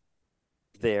girl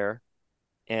there,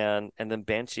 and then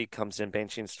Banshee comes in.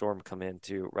 Banshee and Storm come in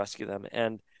to rescue them.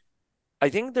 And I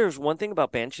think there's one thing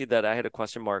about Banshee that I had a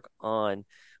question mark on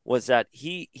was that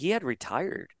he had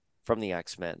retired from the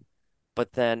X-Men,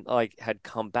 but then like had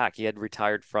come back. He had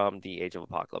retired from the Age of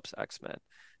Apocalypse X-Men,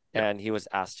 Yeah. and he was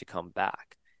asked to come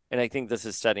back. And I think this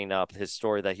is setting up his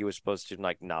story that he was supposed to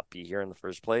like not be here in the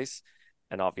first place,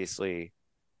 and obviously,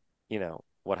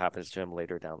 what happens to him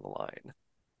later down the line.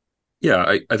 Yeah,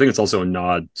 I think it's also a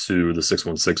nod to the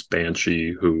 616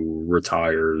 Banshee who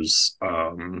retires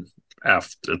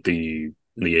after in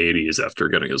the 80s after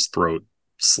getting his throat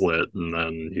slit, and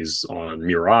then he's on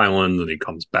Muir Island, and he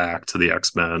comes back to the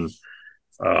X-Men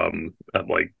at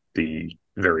like the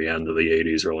very end of the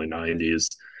 80s, early 90s.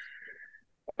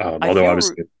 I Although feel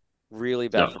obviously really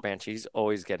bad no. for Banshee. He's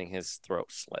always getting his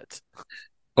throat slit.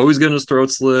 always getting his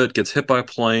throat slit, gets hit by a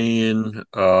plane.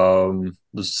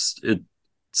 It's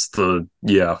the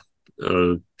yeah.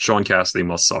 Sean Cassidy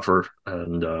must suffer,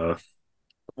 and I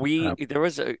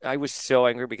was so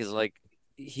angry because like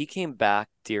he came back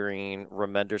during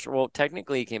Remender's. Well,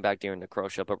 technically he came back during the Crow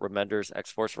Show, but Remender's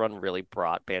X-Force run really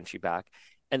brought Banshee back.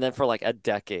 And then for like a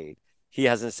decade, he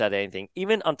hasn't said anything.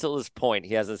 Even until this point,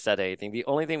 he hasn't said anything. The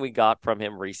only thing we got from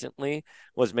him recently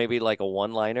was maybe like a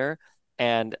one-liner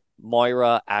and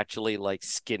Moira actually like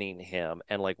skinning him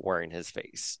and like wearing his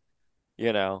face,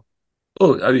 you know?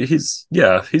 oh, I mean, he's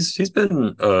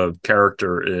been a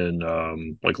character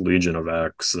in like Legion of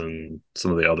X and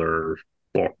some of the other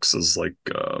books as like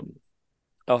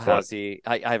Oh, but has he?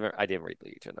 I didn't read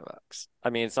Legion of X. I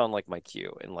mean, it's on like my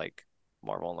queue in like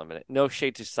Marvel Unlimited. No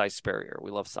shade to Cy Spurrier.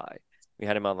 We love Cy. We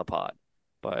had him on the pod,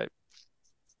 but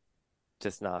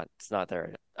just not it's not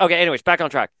there. Okay, anyways, back on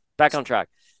track. Back on track.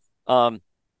 Um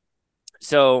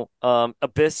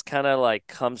Abyss kind of like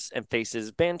comes and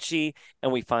faces Banshee,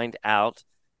 and we find out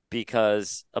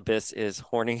because Abyss is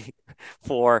horny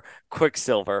for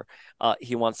Quicksilver,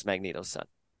 he wants Magneto's son.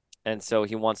 And so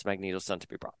he wants Magneto's son to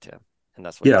be brought to him. And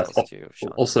that's what he yeah. tells to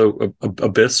Sean. Also,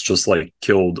 Abyss just like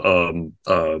killed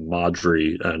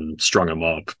Madri and strung him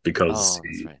up because Oh,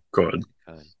 that's he right. could.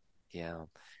 Good. Yeah.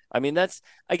 I mean,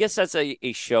 I guess that's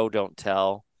a show don't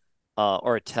tell,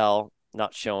 or a tell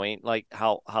not showing like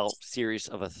how serious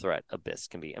of a threat Abyss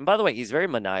can be. And by the way, he's very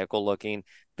maniacal looking,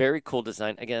 very cool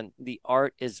design. Again, the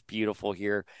art is beautiful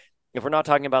here. If we're not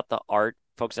talking about the art,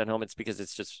 folks at home, it's because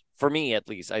it's just for me at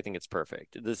least, I think it's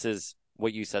perfect. This is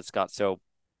what you said, Scott, so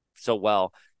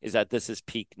well, is that this is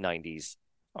peak 90s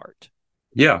art.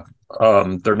 Yeah,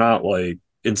 they're not like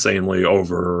insanely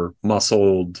over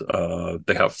muscled.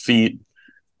 They have feet,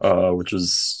 which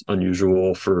is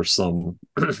unusual for some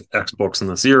X books in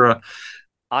this era.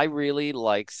 I really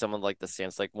like some of like the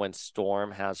scenes, like when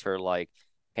Storm has her like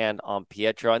hand on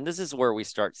Pietro, and this is where we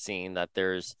start seeing that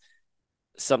there's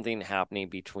something happening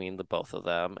between the both of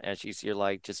them. And you're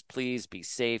like, just please be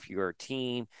safe. You're a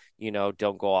team,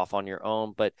 don't go off on your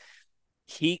own. But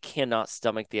he cannot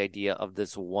stomach the idea of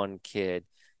this one kid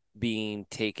being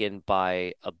taken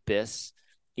by Abyss,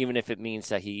 even if it means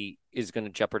that he is going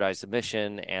to jeopardize the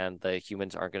mission and the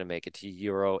humans aren't going to make it to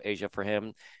Euro Asia for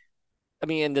him. I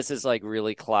mean, and this is like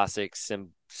really classic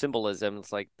symbolism.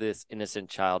 It's like this innocent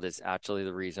child is actually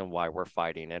the reason why we're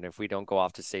fighting. And if we don't go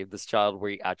off to save this child,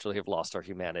 we actually have lost our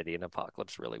humanity and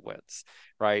Apocalypse really wins.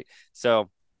 Right. So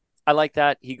I like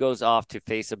that. He goes off to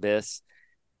face Abyss.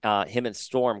 Him and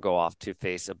Storm go off to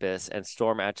face Abyss, and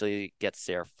Storm actually gets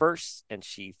there first, and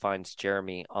she finds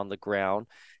Jeremy on the ground.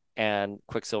 And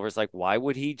Quicksilver's like, why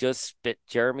would he just spit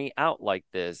Jeremy out like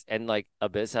this? And like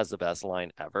Abyss has the best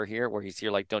line ever here, where he's here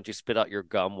like, don't you spit out your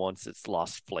gum once it's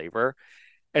lost flavor?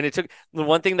 And it took the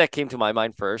one thing that came to my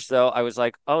mind first, though. I was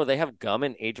like, oh, they have gum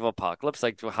in Age of Apocalypse.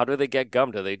 Like, how do they get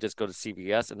gum? Do they just go to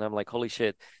CVS? And I'm like, holy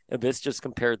shit. Abyss just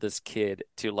compared this kid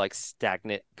to like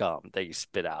stagnant gum that you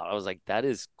spit out. I was like, that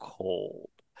is cold.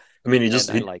 I mean, And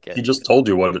I like he it. just told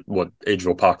you what Age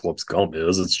of Apocalypse gum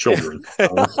is. It's children.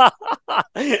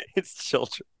 It's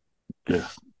children. Yeah.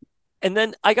 And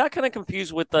then I got kind of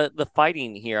confused with the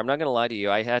fighting here. I'm not gonna lie to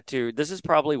you. I had to. This is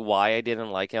probably why I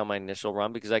didn't like it on my initial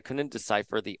run because I couldn't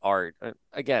decipher the art.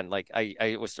 Again, like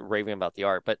I was raving about the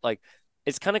art, but like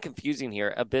it's kind of confusing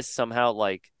here. Abyss somehow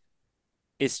like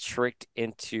is tricked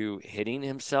into hitting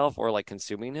himself or like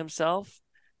consuming himself.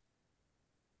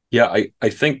 Yeah, I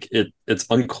think it's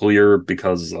unclear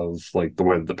because of like the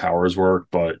way the powers work,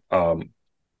 but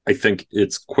I think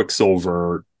it's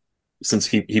Quicksilver since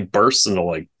he bursts into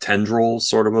like tendrils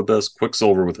sort of abyss.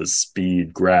 Quicksilver with his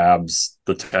speed grabs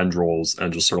the tendrils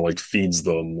and just sort of like feeds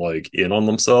them like in on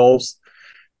themselves.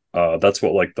 That's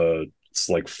what like it's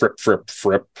like frip frip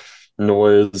frip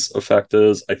noise effect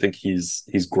is. I think he's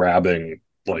grabbing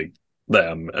like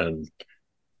them and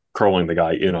curling the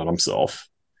guy in on himself.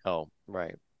 Oh,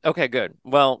 right. Okay, good.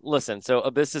 Well, listen, so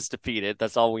Abyss is defeated.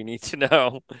 That's all we need to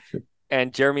know.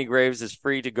 And Jeremy Graves is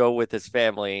free to go with his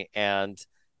family. And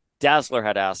Dazzler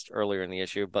had asked earlier in the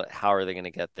issue, but how are they going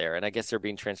to get there? And I guess they're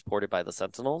being transported by the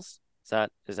Sentinels.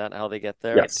 Is that how they get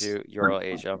there Yes. to Euro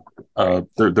Asia?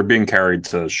 They're being carried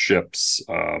to ships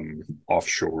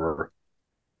offshore,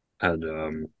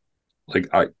 and like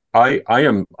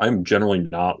I'm generally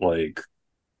not like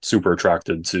super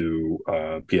attracted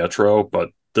to Pietro, but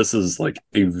this is like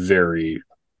a very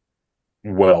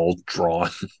well drawn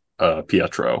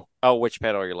Pietro. Oh, which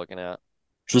panel are you looking at?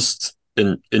 Just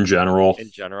in general.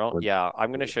 In general? Yeah, I'm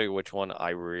going to show you which one I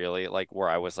really like, where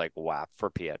I was like, whap for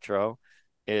Pietro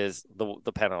is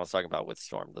the panel I was talking about with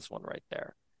Storm, this one right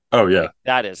there. Oh yeah. Like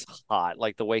that is hot.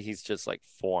 Like the way he's just like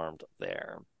formed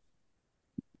there.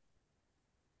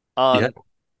 Yeah. Um,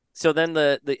 so then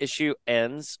the issue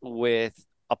ends with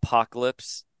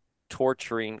Apocalypse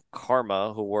torturing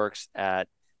Karma, who works at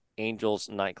Angel's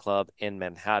nightclub in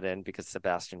Manhattan because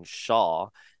Sebastian Shaw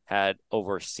had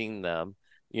overseen them,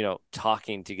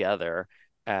 talking together.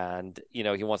 And, he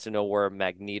wants to know where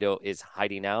Magneto is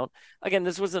hiding out. Again,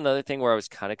 this was another thing where I was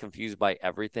kind of confused by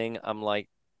everything. I'm like,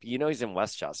 he's in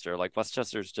Westchester. Like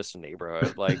Westchester is just a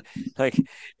neighborhood. Like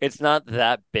it's not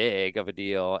that big of a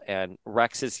deal. And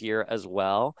Rex is here as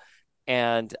well.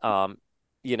 And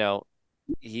you know,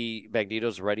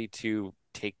 Magneto's ready to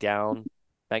take down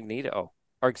Magneto.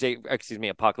 Or excuse me,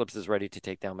 Apocalypse is ready to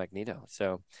take down Magneto.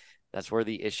 So that's where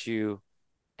the issue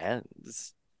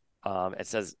ends. It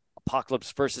says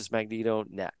Apocalypse versus Magneto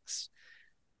next.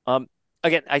 Um,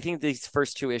 Again, I think these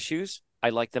first two issues, I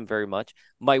like them very much.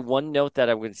 My one note that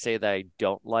I would say that I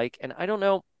don't like, and I don't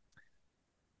know,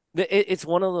 it's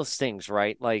one of those things,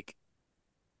 right? Like,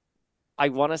 I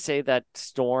want to say that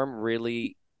Storm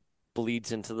really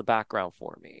bleeds into the background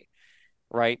for me,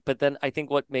 right? But then I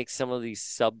think what makes some of these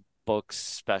sub books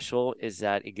special is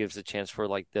that it gives a chance for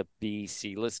like the B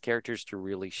C list characters to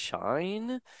really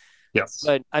shine. Yes.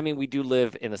 But I mean, we do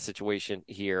live in a situation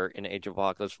here in Age of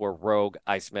Apocalypse where Rogue,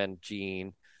 Iceman,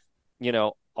 Jean,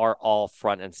 are all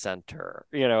front and center.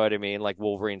 You know what I mean? Like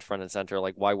Wolverine's front and center.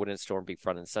 Like, why wouldn't Storm be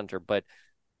front and center? But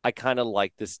I kind of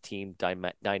like this team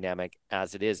dynamic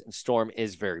as it is. And Storm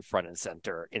is very front and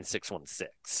center in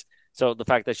 616. So the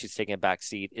fact that she's taking a back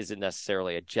seat isn't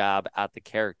necessarily a jab at the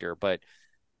character, but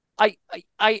I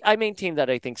maintain that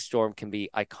I think Storm can be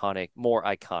iconic, more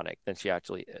iconic than she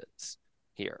actually is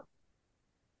here.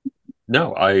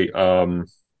 No, I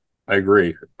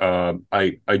agree.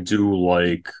 I do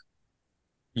like,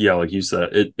 yeah, like you said,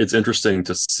 it's interesting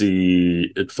to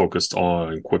see it focused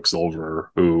on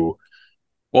Quicksilver, who,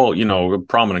 well, a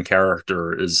prominent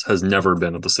character has never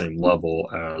been at the same level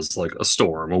as like a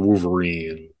Storm, a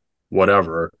Wolverine,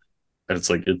 whatever. And it's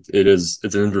like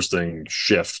it's an interesting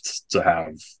shift to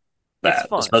have It's that,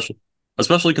 fun.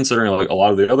 especially considering like a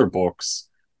lot of the other books,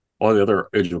 a lot of the other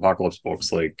Age of Apocalypse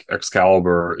books, like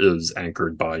Excalibur is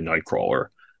anchored by Nightcrawler.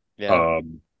 Yeah.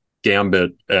 um,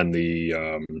 Gambit and the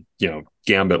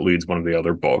Gambit leads one of the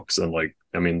other books, and like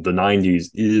I mean the '90s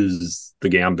is the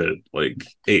Gambit like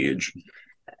age.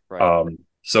 Right.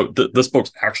 So this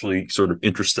book's actually sort of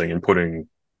interesting in putting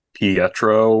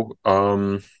Pietro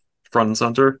front and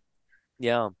center.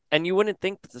 Yeah. And you wouldn't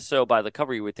think so by the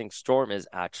cover. You would think Storm is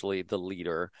actually the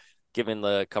leader, given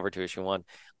the cover to issue one.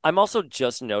 I'm also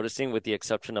just noticing, with the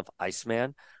exception of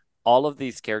Iceman, all of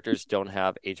these characters don't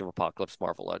have Age of Apocalypse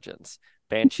Marvel Legends.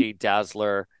 Banshee,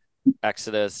 Dazzler,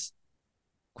 Exodus,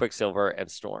 Quicksilver,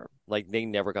 and Storm. Like they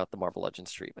never got the Marvel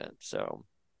Legends treatment. So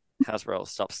Hasbro,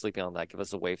 stop sleeping on that. Give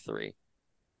us a wave three.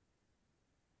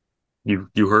 You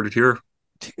heard it here.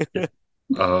 Yeah.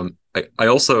 I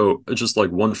also, just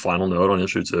like one final note on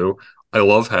issue two. I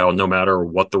love how no matter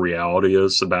what the reality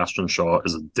is, Sebastian Shaw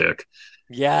is a dick.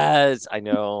 Yes, I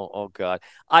know. Oh God.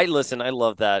 I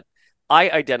love that. I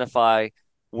identify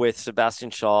with Sebastian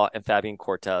Shaw and Fabian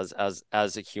Cortez as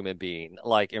a human being,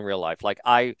 like in real life. Like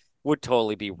I would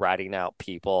totally be ratting out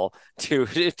people to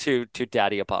to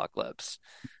Daddy Apocalypse.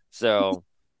 So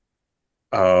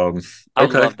Um, I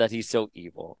okay. love that he's so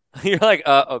evil. You're like,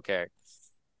 okay.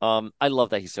 I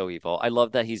love that he's so evil. I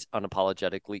love that he's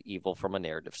unapologetically evil from a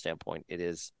narrative standpoint. It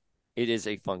is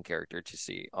a fun character to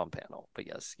see on panel. But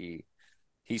yes,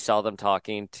 he saw them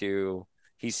talking to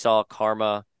he saw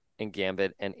Karma and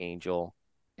Gambit and Angel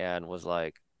and was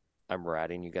like, I'm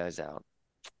ratting you guys out.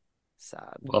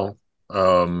 Sad. Well,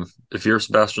 if you're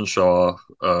Sebastian Shaw,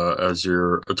 as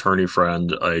your attorney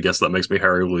friend, I guess that makes me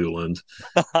Harry Leland.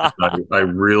 I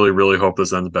really, really hope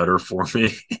this ends better for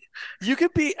me. You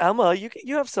could be Emma.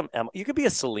 You have some Emma. You could be a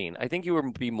Celine. I think you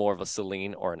would be more of a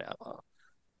Celine or an Emma.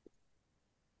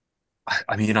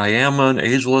 I mean, I am an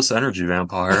ageless energy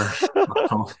vampire.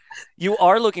 You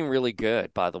are looking really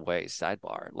good, by the way.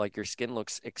 Sidebar. Like your skin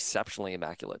looks exceptionally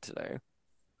immaculate today.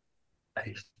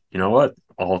 Hey, you know what?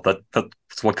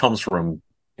 That's what comes from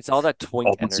It's all that twink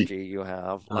all those, energy you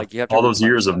have. Like you have to all those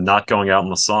replenish years of that. not going out in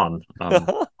the sun.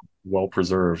 Well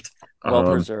preserved. Well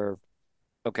preserved.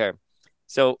 Okay.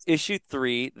 So issue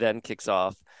 3 then kicks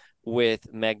off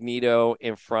with Magneto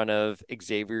in front of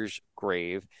Xavier's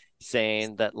grave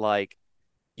saying that like,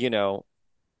 you know,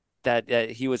 that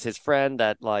he was his friend,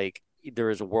 that like there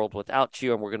is a world without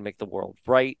you and we're going to make the world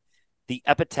right. The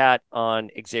epitaph on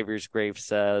Xavier's grave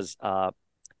says,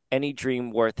 any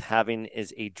dream worth having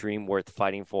is a dream worth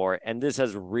fighting for. And this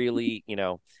has really,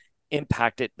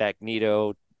 impacted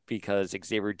Magneto because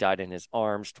Xavier died in his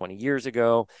arms 20 years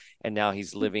ago, and now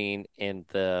he's living in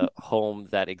the home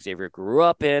that Xavier grew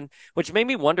up in, which made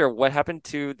me wonder what happened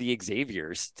to the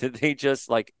Xaviers. Did they just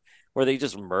like were they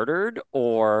just murdered,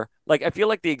 or like I feel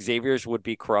like the Xaviers would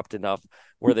be corrupt enough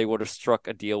where they would have struck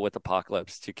a deal with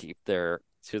Apocalypse to keep their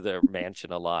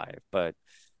mansion alive, but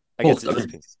I Well, guess it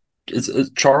just means it's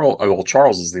Charles. Well,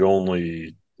 Charles is the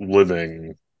only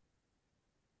living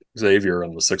Xavier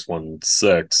in the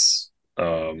 616.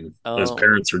 His oh.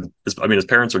 parents are. His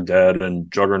parents are dead,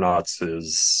 and Juggernaut's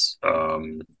is.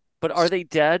 But are they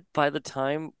dead by the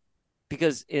time?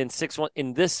 Because in 6-1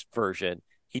 in this version,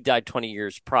 he died 20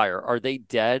 years prior. Are they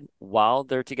dead while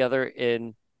they're together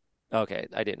in? Okay,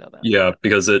 I didn't know that. Yeah,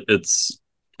 because it's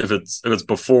if it's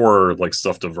before like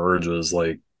stuff diverges,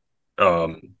 like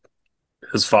um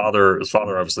his father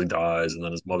obviously dies, and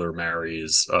then his mother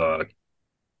marries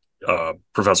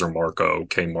Professor Marco,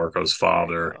 King Marco's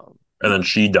There you father, go. and then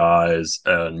she dies,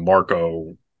 and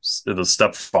Marco, the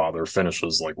stepfather,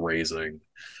 finishes like raising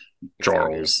Xavier.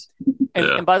 Charles. And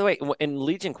Yeah. and by the way, in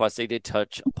Legion Quest, they did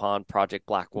touch upon Project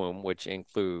Black Womb, which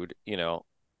include,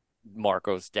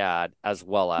 Marco's dad as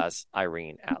well as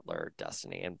Irene Adler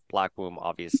Destiny. And Black Womb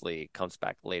obviously comes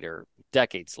back later,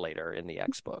 decades later in the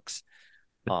X books.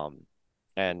 Um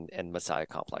and Messiah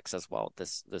Complex as well.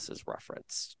 This is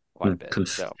referenced quite a bit.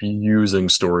 So Confusing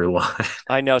storyline.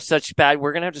 I know, such bad.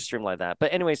 We're gonna have to streamline that.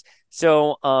 But anyways,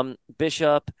 so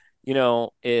Bishop,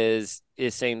 is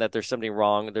saying that there's something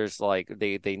wrong. There's like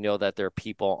they know that there are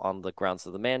people on the grounds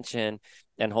of the mansion,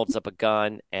 and holds up a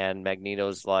gun, and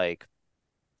Magneto's like,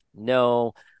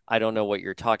 no, I don't know what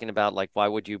you're talking about. Like, why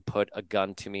would you put a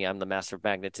gun to me? I'm the master of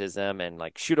magnetism, and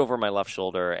like shoot over my left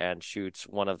shoulder and shoots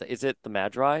one of is it the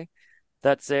Madri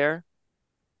that's there?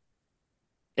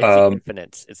 It's the um,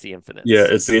 Infinites. It's the yeah, Infinites.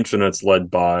 it's the Infinites led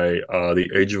by the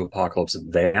Age of Apocalypse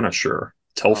Vanisher,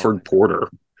 Oh my Telford Porter.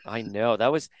 I know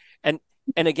that was and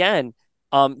and again,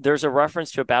 there's a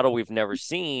reference to a battle we've never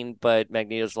seen, but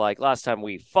Magneto's like, last time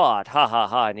we fought, ha ha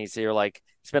ha, and he's here like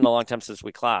it's been a long time since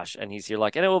we clashed, and he's here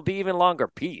like, and it will be even longer,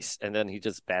 peace, and then he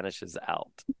just vanishes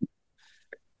out.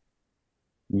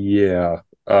 Yeah.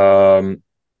 I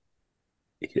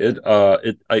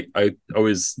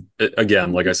always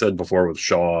again, like I said before with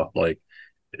Shaw, like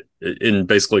in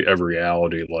basically every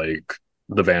reality, like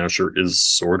the Vanisher is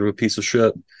sort of a piece of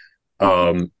shit.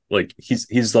 Like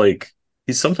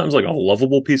he's sometimes like a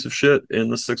lovable piece of shit in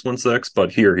the 616,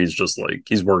 but here he's just like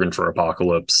he's working for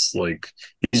Apocalypse. Like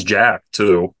he's Jack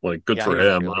too. Like good Yeah, for he's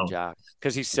him. really jacked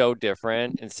because he's so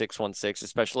different in 616,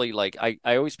 especially like I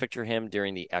always picture him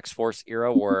during the X-Force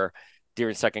era where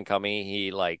during Second Coming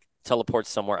he like teleports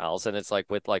somewhere else and it's like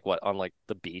with like what on like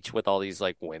the beach with all these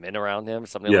like women around him,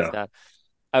 something like Yeah. that.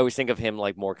 I always think of him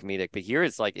like more comedic, but here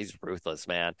it's like he's ruthless,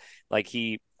 man. Like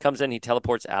he comes in, he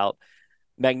teleports out.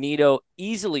 Magneto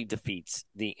easily defeats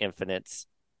the Infinites,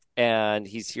 and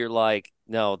he's here like,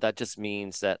 no, that just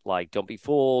means that like don't be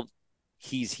fooled.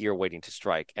 He's here waiting to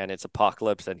strike, and it's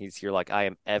Apocalypse, and he's here like I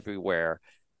am everywhere.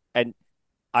 And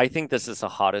I think this is the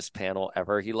hottest panel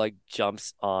ever. He like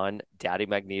jumps on Daddy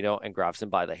Magneto and grabs him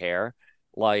by the hair.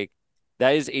 Like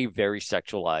that is a very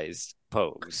sexualized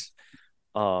pose.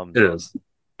 It Um, is.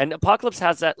 and Apocalypse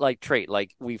has that like trait.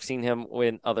 Like we've seen him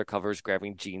in other covers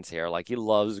grabbing Jean's hair. Like he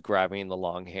loves grabbing the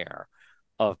long hair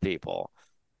of people.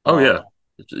 Oh yeah.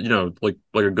 Um, Like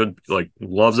a good like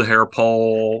loves a hair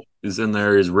pull. He's in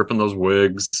there. He's ripping those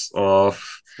wigs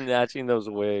off. Snatching those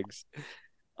wigs.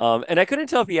 And I couldn't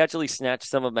tell if he actually snatched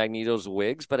some of Magneto's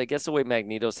wigs, but I guess the way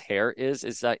Magneto's hair is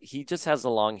that he just has the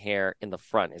long hair in the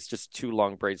front. It's just two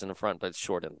long braids in the front, but it's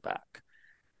short in the back.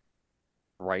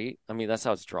 Right? I mean, that's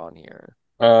how it's drawn here.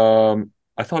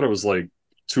 I thought it was like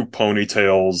two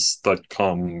ponytails that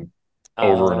come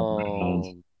over and around.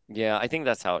 Oh, yeah, I think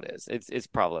that's how it is. It's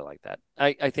probably like that.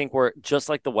 I think we're just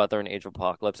like the weather in Age of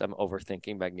Apocalypse. I'm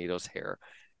overthinking Magneto's hair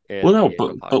Well, in no, the Age of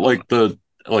but Apocalypse. like the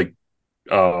like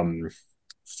um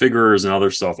figures and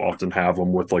other stuff often have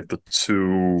them with like the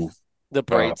two The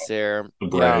uh braids there. the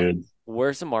Yeah. braid.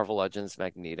 Where's the Marvel Legends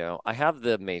Magneto? I have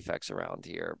the Mafex around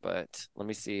here, but let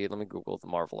me see. Let me Google the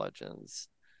Marvel Legends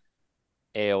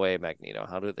AOA Magneto.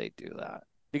 How do they do that?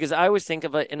 Because I always think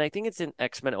of it, and I think it's in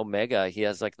X-Men Omega. He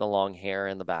has like the long hair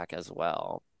in the back as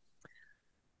well.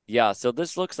 Yeah, so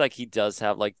this looks like he does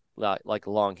have like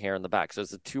long hair in the back. So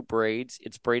it's the two braids.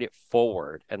 It's braided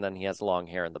forward, and then he has long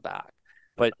hair in the back.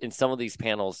 But in some of these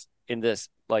panels, in this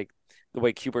like the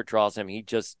way Kubert draws him, he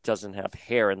just doesn't have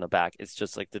hair in the back. It's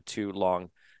just like the two long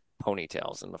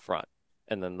ponytails in the front,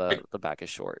 and then the back is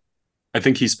short. I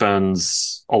think he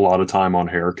spends a lot of time on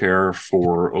hair care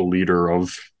for a leader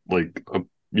of like a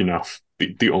you know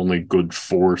the only good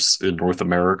force in North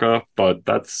America, but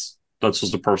that's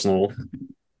just a personal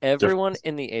Everyone difference.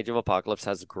 in the Age of Apocalypse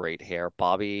has great hair.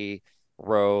 Bobby,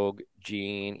 Rogue,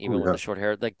 Jean, Oh, even with yeah. the short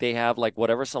hair, like they have like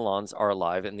whatever salons are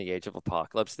alive in the Age of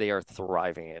Apocalypse, they are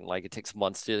thriving in. Like it takes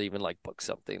months to even like book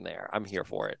something there. I'm here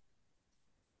for it.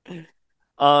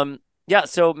 Yeah,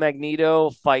 so Magneto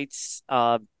fights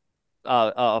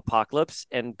Apocalypse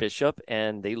and Bishop,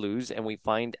 and they lose, and we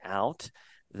find out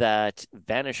that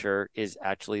Vanisher is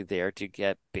actually there to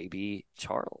get baby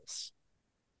Charles.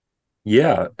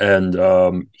 Yeah,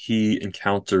 and he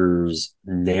encounters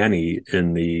Nanny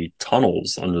in the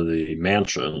tunnels under the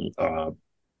mansion.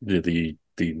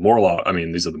 The Morlock. I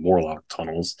mean, these are the Morlock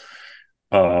tunnels.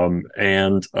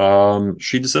 And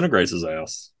she disintegrates his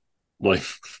ass. Like,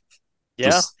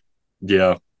 Yeah, just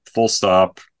yeah, full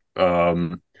stop.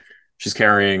 Um, she's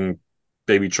carrying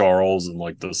baby Charles and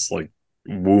like this like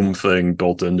womb thing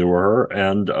built into her,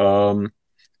 and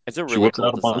it's a she really whips cool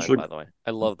out a bunch design, of by the way.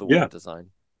 I love the womb yeah. design.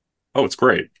 Oh, it's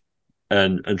great.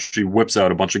 And she whips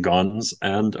out a bunch of guns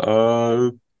and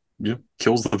yeah,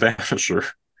 kills the Vanisher.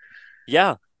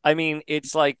 Yeah, I mean,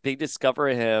 it's like they discover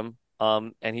him,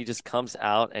 and he just comes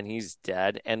out and he's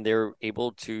dead, and they're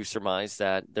able to surmise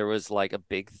that there was like a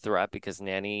big threat because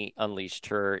Nanny unleashed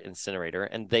her incinerator,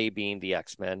 and they being the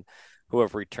X-Men who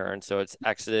have returned. So it's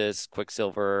Exodus,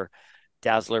 Quicksilver,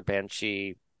 Dazzler,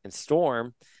 Banshee, and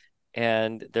Storm,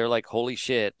 and they're like, "Holy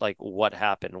shit! Like, what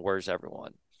happened? Where's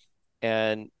everyone?"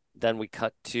 And then we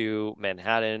cut to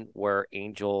Manhattan where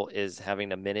Angel is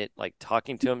having a minute, like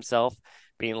talking to himself,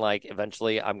 being like,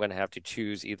 eventually I'm going to have to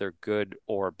choose either good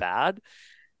or bad.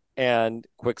 And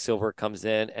Quicksilver comes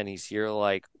in and he's here,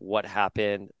 like, what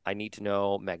happened? I need to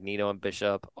know. Magneto and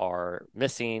Bishop are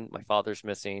missing. My father's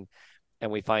missing. And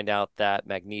we find out that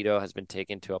Magneto has been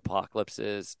taken to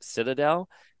Apocalypse's Citadel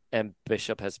and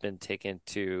Bishop has been taken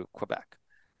to Quebec,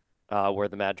 where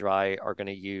the Magi are going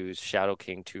to use Shadow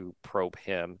King to probe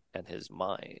him and his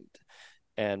mind.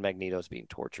 And Magneto's being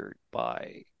tortured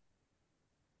by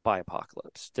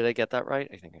Apocalypse. Did I get that right?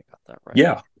 I think I got that right.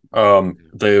 Yeah.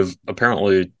 They've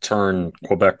apparently turned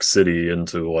Quebec City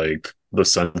into like the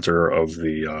center of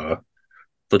the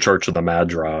Church of the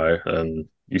Magi, and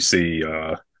you see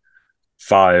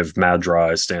five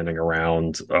Magi standing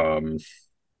around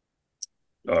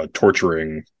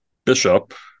torturing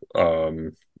Bishop,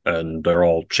 um, and they're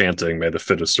all chanting, "May the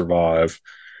fittest survive."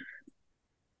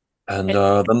 And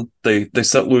And, then they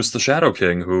set loose the Shadow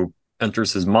King, who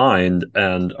enters his mind,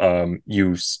 and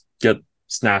you get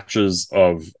snatches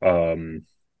of the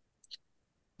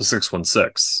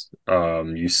 616.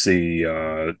 You see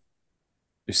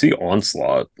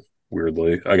Onslaught.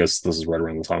 Weirdly, I guess this is right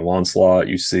around the time of Onslaught.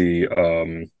 You see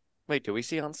wait, do we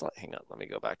see Onslaught? Hang on, let me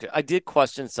go back to it. I did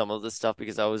question some of this stuff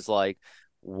because I was like,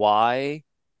 why?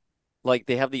 Like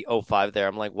they have the O5 there.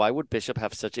 I'm like, why would Bishop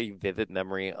have such a vivid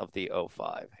memory of the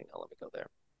O5? Hang on, let me go there.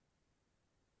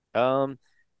 Um,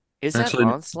 is that actually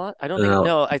Onslaught? I don't think. no,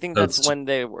 No, I think that's that's when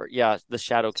they were. Yeah, the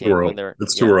Shadow too King when early. they're.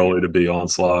 It's too Yeah, early to be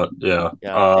Onslaught. Yeah.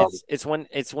 yeah. It's when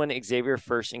Xavier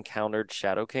first encountered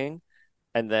Shadow King,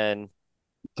 and then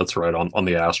That's right on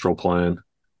the astral plane.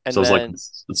 So and it's like then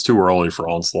it's too early for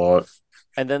Onslaught.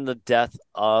 and then the death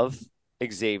of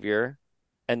Xavier,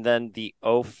 and then the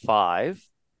O5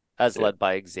 as Yeah, led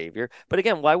by Xavier. But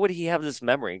again, why would he have this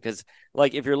memory? Because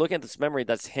like if you're looking at this memory,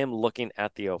 that's him looking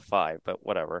at the O5. But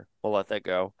whatever, we'll let that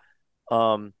go.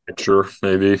 Um, sure,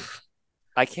 maybe.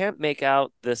 I can't make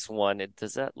out this one.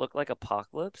 Does that look like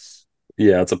Apocalypse?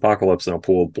 Yeah, it's Apocalypse in a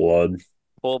pool of blood.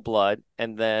 Full blood,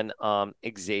 and then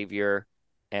Xavier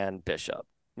and Bishop,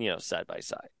 side by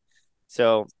side.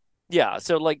 So yeah,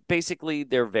 so like basically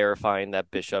they're verifying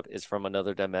that Bishop is from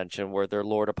another dimension where their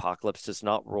Lord Apocalypse does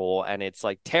not rule, and it's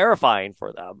like terrifying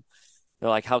for them. They're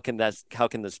like, how can this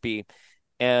be?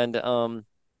 And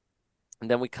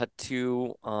then we cut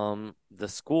to the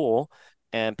school,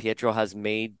 and Pietro has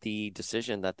made the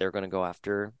decision that they're going to go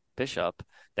after Bishop,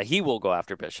 that he will go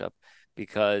after Bishop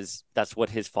because that's what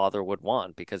his father would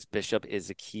want, because Bishop is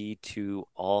a key to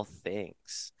all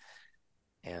things.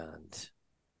 And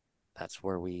that's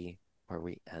where we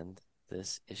end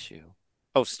this issue.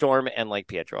 Oh, Storm and like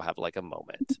Pietro have like a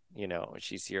moment.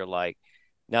 She's here like,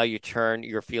 now you turn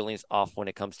your feelings off when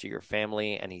it comes to your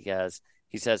family, and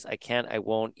he says, I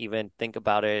won't even think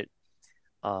about it.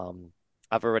 Um,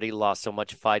 I've already lost so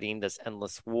much fighting this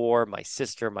endless war, my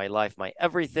sister, my life, my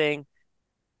everything,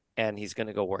 and he's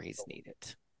gonna go where he's needed.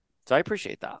 So I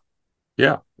appreciate that.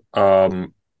 Yeah.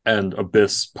 Um, and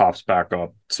Abyss pops back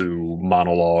up to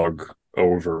monologue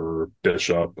over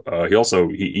Bishop.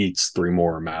 He eats three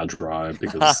more Magi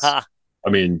because I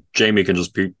mean, Jamie can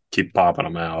just keep popping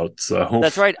them out. So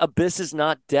That's right. Abyss is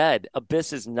not dead.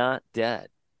 Abyss is not dead.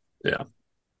 yeah,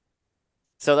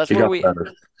 So that's he where got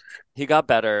better. he got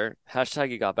better. Hashtag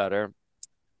he got better.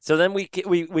 So then we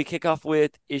kick off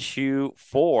with issue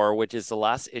 4, which is the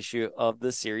last issue of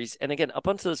the series. And again, up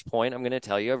until this point, I'm going to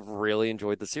tell you, I've really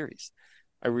enjoyed the series.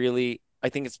 I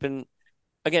think it's been,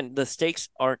 again, the stakes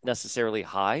aren't necessarily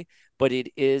high, but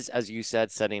it is, as you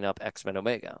said, setting up X-Men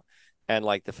Omega and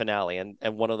like the finale, and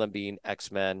one of them being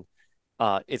X-Men.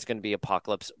 It's going to be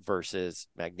Apocalypse versus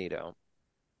Magneto,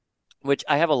 which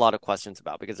I have a lot of questions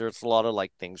about because there's a lot of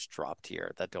like things dropped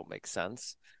here that don't make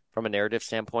sense from a narrative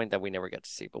standpoint that we never get to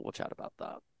see, but we'll chat about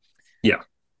that. Yeah.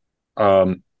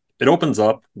 It opens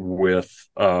up with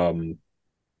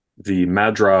the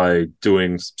Magi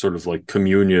doing sort of like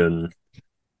communion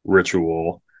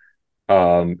ritual.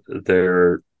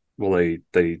 They're well,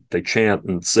 they chant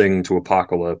and sing to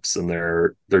Apocalypse, and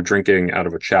they're drinking out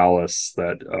of a chalice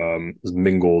that is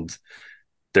mingled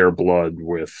their blood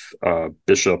with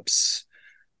Bishop's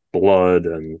blood,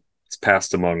 and it's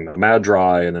passed among the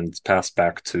Magi, and then it's passed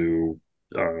back to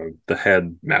the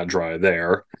head Magi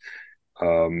there.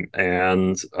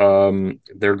 And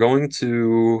they're going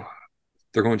to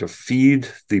feed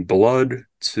the blood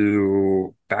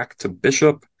to back to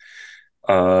Bishop.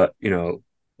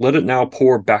 Let it now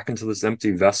pour back into this empty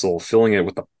vessel, filling it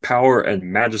with the power and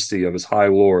majesty of his high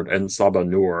lord and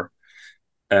Sabanur.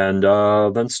 And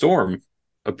then Storm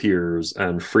appears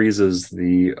and freezes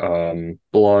the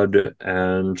blood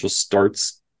and just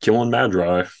starts killing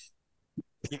Magi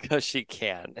Because she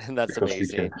can, and that's because she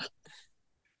can. amazing.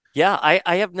 Yeah,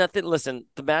 I have nothing. Listen,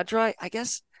 the Magi, I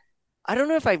guess I don't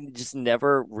know if I've just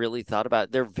never really thought about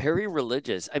it. They're very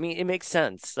religious. I mean, it makes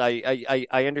sense. I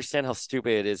understand how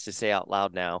stupid it is to say out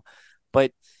loud now,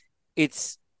 but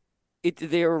it's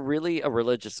they're really a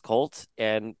religious cult,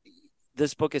 and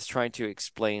this book is trying to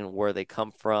explain where they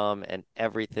come from and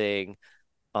everything.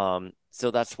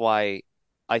 So that's why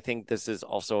I think this is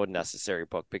also a necessary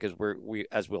book because we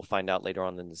as we'll find out later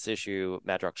on in this issue,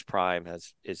 Madrox Prime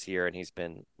is here and he's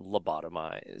been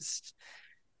lobotomized.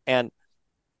 And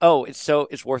oh,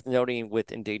 it's worth noting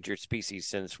with endangered species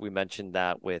since we mentioned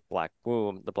that with Black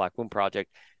Womb, the Black Womb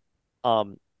project.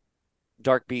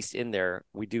 Dark Beast in there,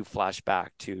 we do flash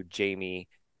back to Jamie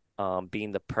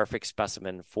being the perfect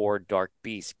specimen for Dark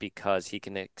Beast because he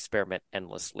can experiment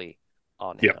endlessly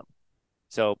on him.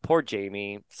 So poor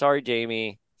Jamie. Sorry,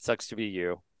 Jamie. Sucks to be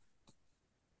you.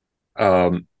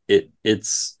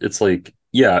 It's like,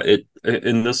 yeah, it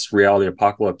in this reality,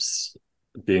 Apocalypse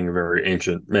being a very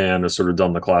ancient man has sort of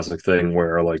done the classic thing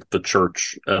where like the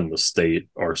church and the state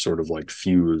are sort of like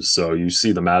fused. So you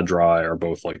see the Magi are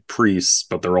both like priests,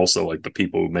 but they're also like the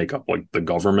people who make up like the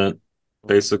government,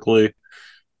 basically.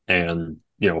 And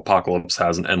Apocalypse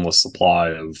has an endless supply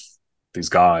of these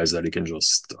guys that he can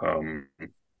just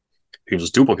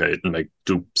duplicate and make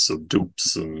dupes of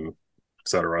dupes and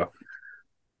etc.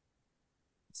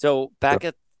 So back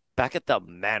at the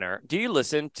manor. Do you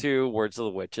listen to Words of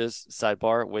the Witches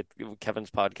sidebar with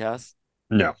Kevin's podcast?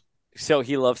 No. So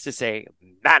he loves to say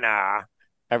manor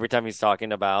every time he's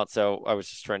talking about. So I was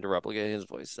just trying to replicate his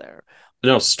voice there.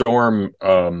 No, Storm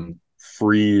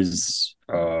frees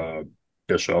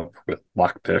Bishop with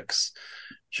lockpicks.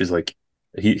 She's like,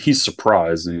 he's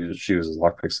surprised. She uses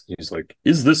lockpicks. He's like,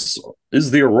 is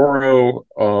the Aurora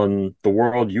on the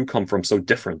world you come from so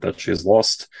different that she has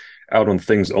lost out on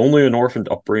things only an orphaned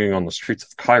upbringing on the streets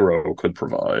of Cairo could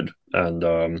provide?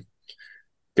 And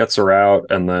gets her out,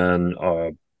 and then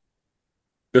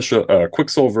Bishop,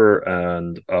 Quicksilver,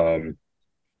 and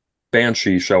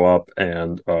Banshee show up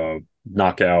and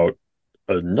knock out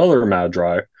another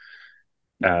Magi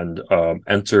and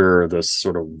enter this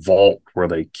sort of vault where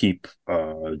they keep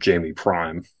Jamie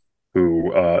Prime,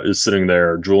 who is sitting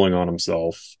there drooling on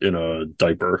himself in a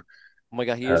diaper. Oh my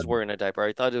God, he is wearing a diaper.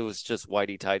 I thought it was just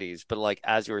whitey tighties, but like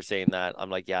as you were saying that, I'm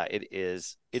like, yeah, it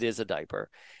is a diaper.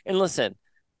 And listen,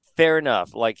 fair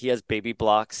enough. Like he has baby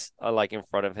blocks like in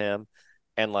front of him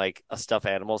and like a stuffed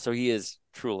animal, so he is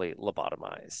truly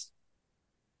lobotomized.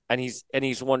 And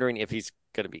he's wondering if he's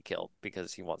gonna be killed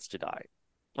because he wants to die.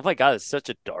 Oh my God, it's such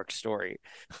a dark story.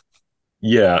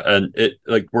 Yeah, and it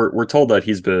like we're told that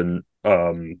he's been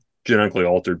genetically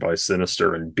altered by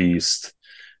Sinister and Beast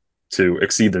to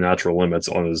exceed the natural limits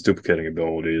on his duplicating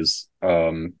abilities.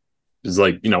 Is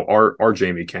like, our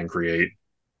Jamie can create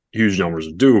huge numbers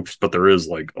of dupes, but there is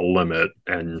like a limit,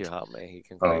 and He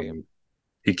can create.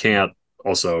 He can't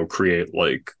also create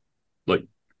like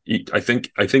I think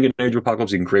in Age of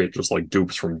Apocalypse you can create just like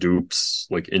dupes from dupes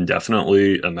like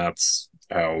indefinitely, and that's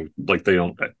how like they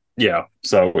don't Yeah,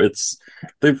 so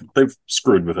they've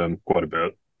screwed with him quite a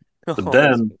bit. But Oh,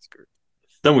 he's been screwed.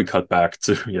 then we cut back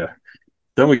to yeah,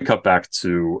 then we cut back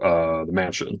to the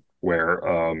mansion where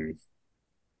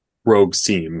Rogue's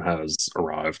team has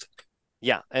arrived.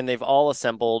 Yeah, and they've all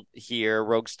assembled here.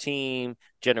 Rogue's team,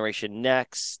 Generation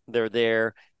Next, they're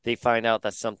there. They find out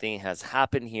that something has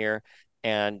happened here,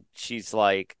 and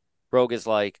Rogue is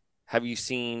like, "Have you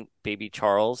seen Baby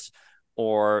Charles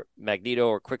or Magneto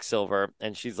or Quicksilver?"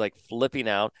 And she's like flipping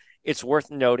out. It's worth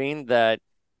noting that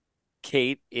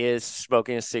Kate is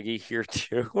smoking a ciggy here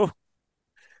too,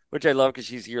 which I love because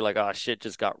she's here like, "Oh shit,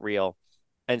 just got real."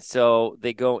 And so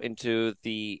they go into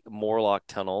the Morlock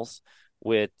tunnels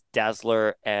with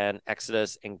Dazzler and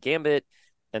Exodus and Gambit,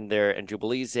 and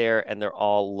Jubilee's there, and they're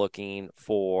all looking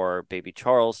for Baby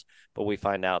Charles. But we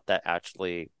find out that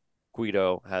actually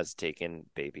Guido has taken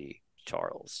Baby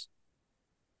Charles.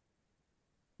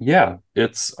 Yeah,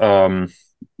 it's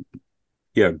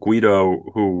yeah, Guido,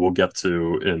 who we'll get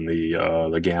to in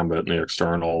the Gambit and the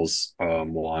externals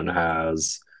one,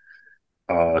 has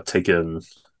taken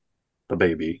the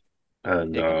baby,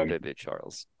 and Taken Baby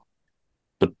Charles.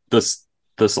 but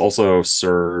this also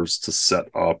serves to set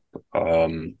up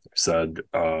said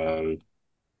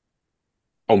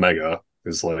Omega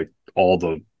is like all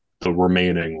the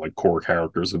remaining like core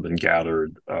characters have been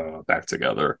gathered back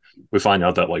together. We find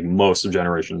out that like most of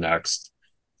Generation Next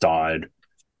died.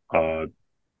 Uh,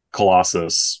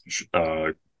 Colossus,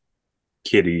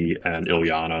 Kitty, and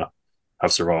Ilyana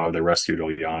have survived. They rescued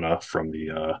Ilyana from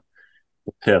the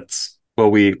pits.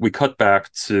 Well, we cut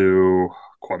back to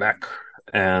Quebec,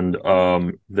 and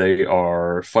they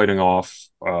are fighting off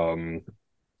the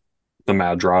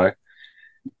Magi,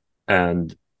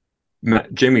 and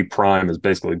Jamie Prime is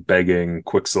basically begging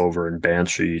Quicksilver and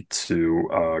Banshee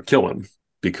to kill him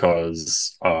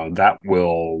because that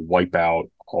will wipe out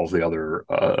all the other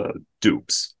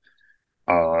dupes.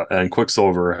 And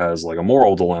Quicksilver has like a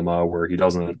moral dilemma where he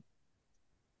doesn't,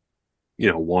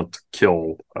 want to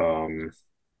kill,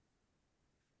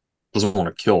 doesn't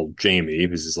want to kill Jamie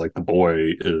because he's like the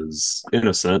boy is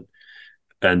innocent,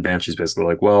 and Banshee's basically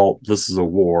like, well, this is a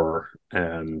war,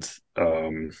 And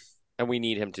we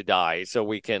need him to die so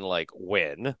we can like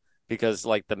win because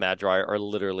like the Magi are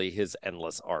literally his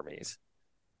endless armies.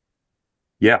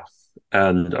 yeah,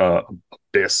 and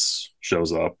Abyss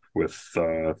shows up with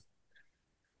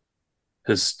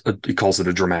his he calls it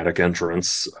a dramatic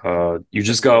entrance. You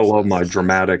just gotta love my Entrances.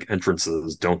 dramatic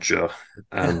entrances, don't you?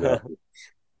 And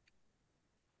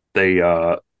they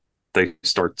uh they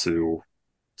start to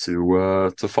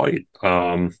fight.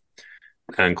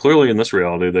 And clearly in this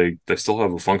reality, they still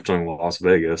have a functioning Las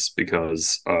Vegas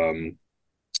because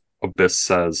Abyss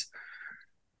says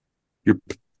your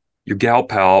your gal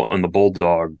pal and the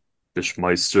bulldog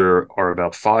Bishmeister are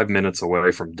about 5 minutes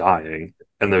away from dying,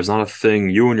 and there's not a thing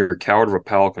you and your coward of a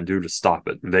pal can do to stop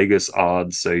it. Vegas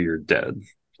odds say you're dead.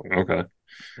 Okay.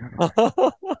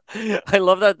 I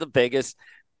love that the Vegas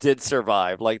did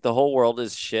survive. Like the whole world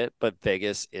is shit, but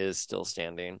Vegas is still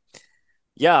standing.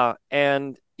 Yeah,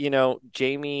 and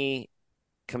Jamie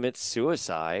commits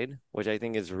suicide, which I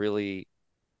think is really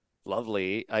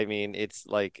lovely. I mean, it's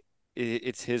like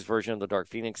it's his version of the Dark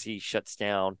Phoenix. He shuts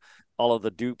down all of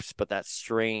the dupes, but that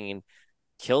strain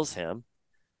kills him,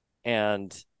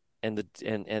 and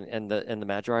the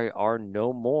Magi are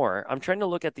no more. I'm trying to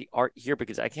look at the art here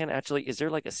because I can't actually. Is there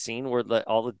like a scene where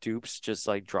all the dupes just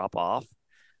like drop off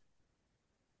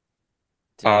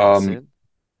to Um, acid?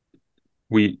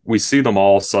 we see them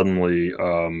all suddenly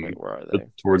Wait, where are they?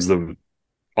 towards the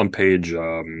on page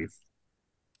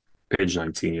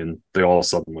 19, they all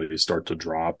suddenly start to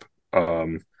drop.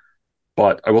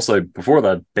 But I will say before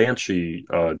that, Banshee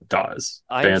dies.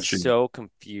 I am Banshee, so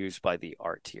confused by the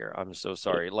art here. I'm so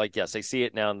sorry. Like, yes, I see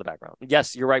it now in the background.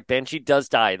 Yes, you're right. Banshee does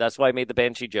die. That's why I made the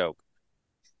Banshee joke.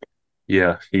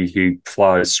 yeah, he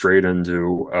flies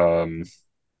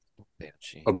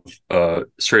Banshee.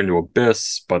 straight into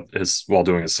Abyss, but his while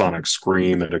doing a sonic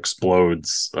scream, it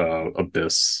explodes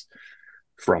Abyss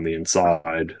from the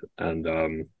inside,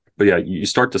 and but yeah, you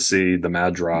start to see the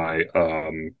Magi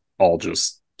all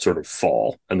just sort of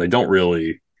fall, and they don't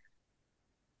really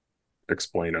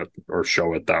explain it or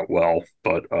show it that well,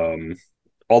 but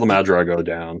all the Did Magi go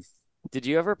down Did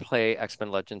you ever play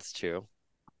X-Men Legends 2?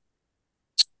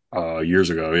 years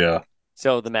ago. Yeah,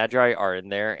 So the Magi are in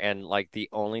there, and like the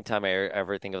only time I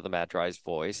ever think of the Magi's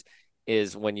voice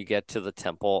is when you get to the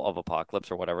Temple of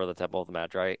Apocalypse or whatever, the Temple of the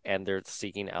Magi, and they're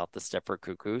seeking out the Stepford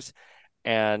Cuckoos,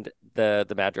 and the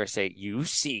Magi say, "You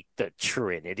seek the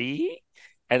Trinity,"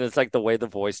 and it's like the way the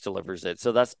voice delivers it.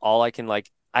 So that's all I can like.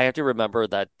 I have to remember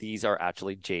that these are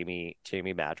actually Jamie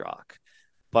Madrock.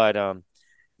 But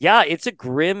yeah, it's a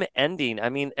grim ending. I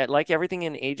mean, like everything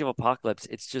in Age of Apocalypse,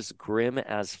 it's just grim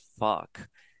as fuck.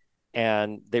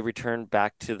 And they return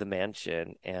back to the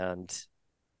mansion. And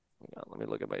hang on, let me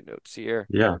look at my notes here.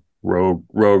 Yeah.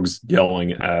 Rogue's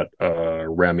yelling at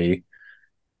Remy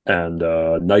and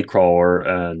Nightcrawler,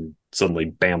 and suddenly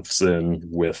bamfs in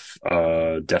with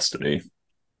Destiny.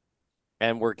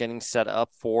 And we're getting set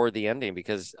up for the ending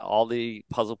because all the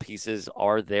puzzle pieces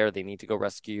are there. They need to go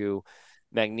rescue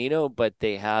Magneto, but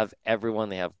they have everyone.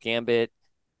 They have Gambit,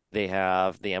 they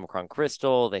have the Omicron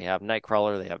Crystal, they have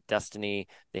Nightcrawler, they have Destiny,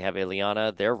 they have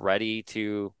Ileana. They're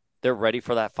ready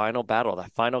for that final battle,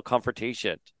 that final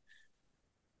confrontation.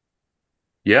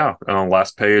 Yeah, and on the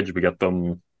last page we get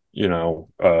them,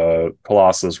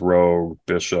 Colossus, Rogue,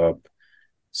 Bishop,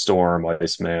 Storm,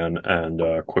 Iceman,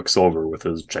 and Quicksilver with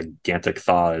his gigantic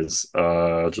thighs,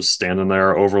 just standing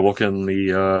there overlooking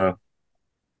the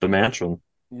mansion.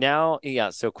 Now, yeah,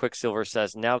 so Quicksilver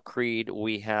says, now, Creed,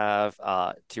 we have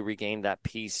to regain that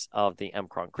piece of the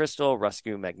Omicron Crystal,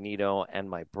 rescue Magneto and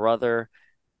my brother.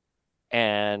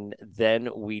 And then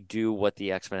we do what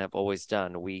the X-Men have always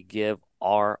done. We give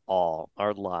our all,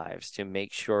 our lives, to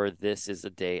make sure this is the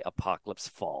day Apocalypse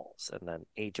falls. And then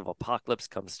Age of Apocalypse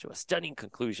comes to a stunning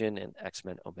conclusion in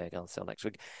X-Men Omega. Until next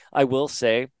week. I will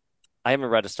say, I haven't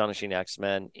read Astonishing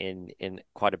X-Men in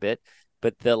quite a bit,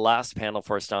 but the last panel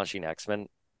for Astonishing X-Men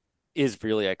is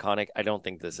really iconic. I don't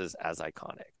think this is as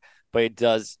iconic, but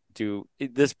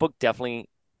this book definitely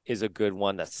is a good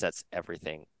one that sets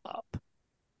everything up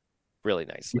really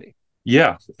nicely.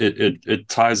 Yeah, it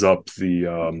ties up the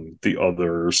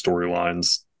other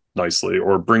storylines nicely,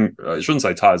 or I shouldn't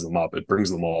say ties them up. It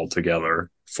brings them all together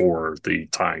for the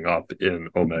tying up in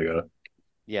Omega.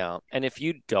 Yeah. And if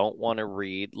you don't want to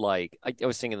read, like, I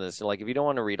was thinking this, like, if you don't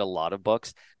want to read a lot of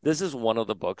books, this is one of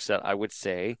the books that I would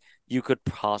say you could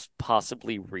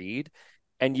possibly read,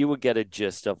 and you would get a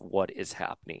gist of what is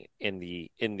happening in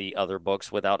the other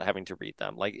books without having to read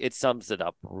them. Like, it sums it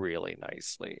up really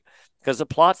nicely because the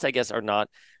plots, I guess, are not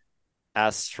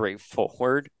as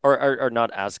straightforward or are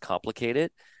not as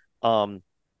complicated. Um,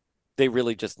 they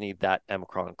really just need that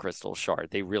Omicron crystal shard.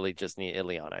 They really just need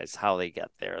Ileana. Is how they get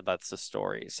there. That's the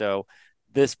story. So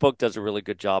this book does a really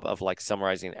good job of like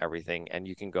summarizing everything, and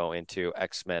you can go into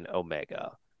X-Men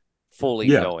Omega, fully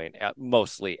Yeah, knowing at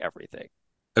mostly everything.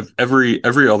 every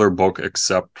other book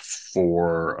except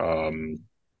for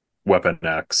Weapon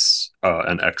X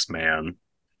and X-Man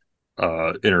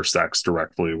intersects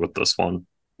directly with this one.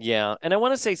 Yeah, and I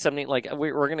want to say something like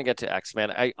we're going to get to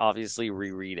X-Men. I obviously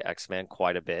reread X-Men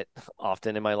quite a bit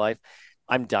often in my life.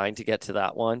 I'm dying to get to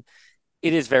that one.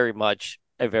 It is very much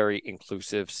a very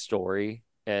inclusive story,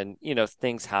 and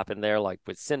things happen there like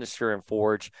with Sinister and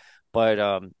Forge,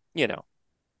 but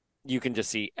you can just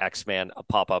see X-Man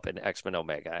pop up in X-Men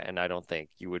Omega, and I don't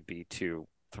think you would be too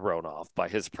thrown off by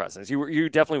his presence. You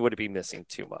definitely wouldn't be missing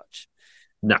too much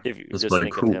No, if you it's just like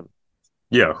think of him.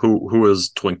 yeah, who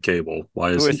is Twin Cable? Why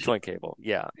Who is is he? Twin Cable?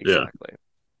 Yeah, Yeah. exactly.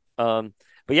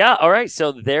 But yeah, all right.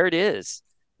 So there it is.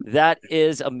 That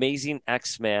is Amazing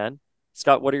X-Men.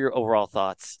 Scott, what are your overall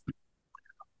thoughts?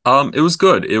 It was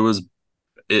good. It was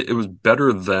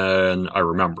better than I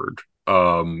remembered.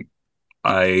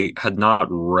 I had not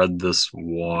read this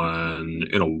one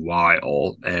in a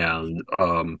while, and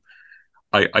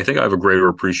I think I have a greater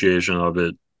appreciation of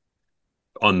it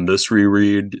on this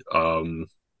reread.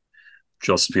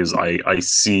 Just because I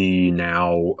see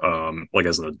now, like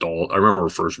as an adult, I remember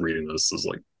first reading this as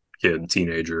like kid,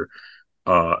 teenager,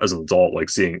 as an adult, like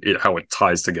seeing it how it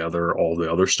ties together all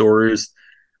the other stories.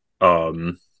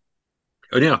 Um,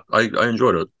 and yeah, I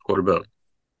enjoyed it quite a bit.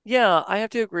 Yeah, I have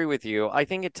to agree with you. I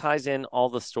think it ties in all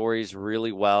the stories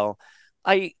really well.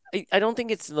 I don't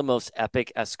think it's the most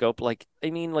epic scope. Like,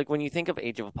 I mean, like when you think of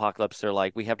Age of Apocalypse, they're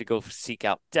like, we have to go seek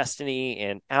out Destiny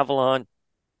and Avalon.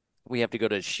 We have to go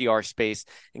to Shi'ar space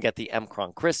and get the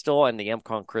Omicron crystal, and the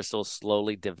Omicron crystal is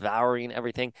slowly devouring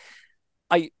everything.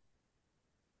 I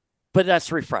But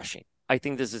that's refreshing. I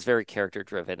think this is very character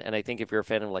driven. And I think if you're a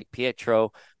fan of like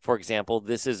Pietro, for example,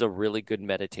 this is a really good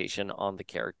meditation on the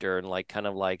character and like kind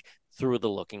of like through the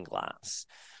looking glass.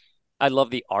 I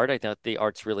love the art. I thought the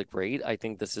art's really great. I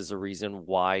think this is a reason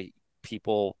why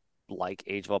people like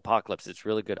Age of Apocalypse. It's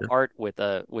really good Yeah. art with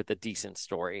a decent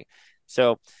story.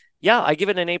 So yeah, I give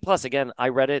it an A plus. Again, I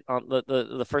read it on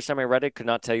the first time I read it, could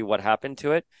not tell you what happened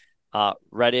to it.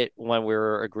 Read it when we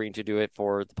were agreeing to do it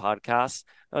for the podcast.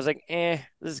 I was like,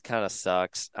 this kind of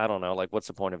sucks. I don't know, like, what's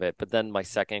the point of it? But then my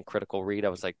second critical read, I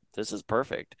was like, this is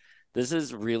perfect. This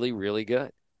is really, really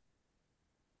good.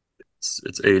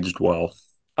 It's aged well.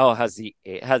 Oh,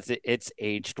 it's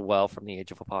aged well from the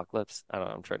Age of Apocalypse? I don't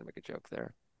know. I'm trying to make a joke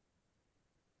there.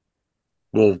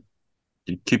 Well,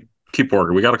 you keep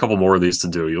working. We got a couple more of these to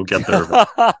do. You'll get there.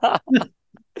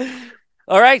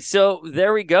 All right, so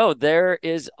there we go. There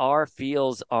is our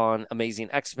feels on Amazing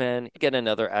X-Men. Get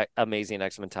another Amazing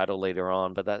X-Men title later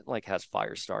on, but that like has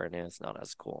Firestar in it. It's not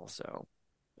as cool. So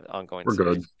ongoing We're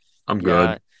series. good. I'm Yeah,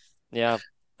 good. yeah,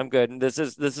 I'm good. This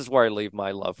is where I leave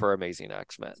my love for Amazing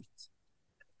X-Men.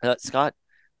 Scott,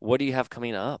 what do you have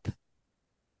coming up?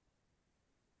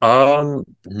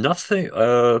 Nothing.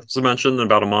 As I mentioned, in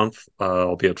about a month,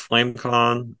 I'll be at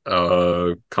FlameCon.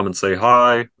 Come and say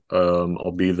hi.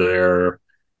 I'll be there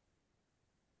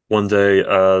one day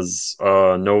as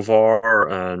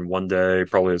Novar and one day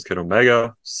probably as Kid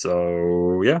Omega.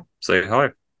 So yeah, say hi.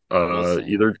 We'll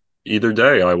see. Either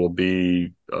day I will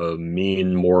be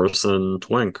Mean Morrison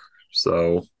Twink.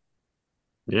 So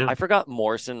yeah. I forgot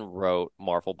Morrison wrote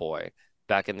Marvel Boy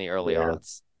back in the early Yeah.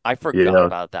 aughts. I forgot Yeah.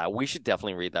 about that. We should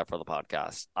definitely read that for the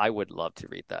podcast. I would love to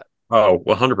read that. Oh,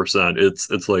 100%.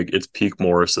 It's like it's peak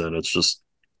Morrison. It's just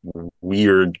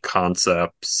weird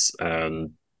concepts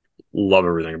and love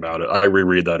everything about it. I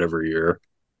reread that every year.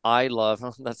 I love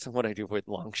that's what I do with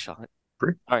Long Shot.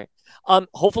 Great. All right.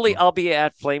 Hopefully I'll be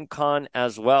at FlameCon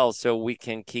as well, so we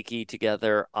can kiki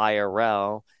together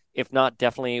IRL. If not,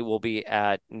 definitely we'll be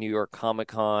at New York Comic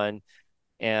Con,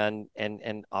 and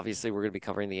obviously we're going to be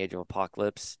covering the Age of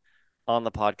Apocalypse on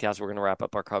the podcast. We're going to wrap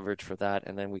up our coverage for that,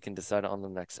 and then we can decide on the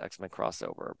next X-Men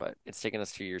crossover. But it's taken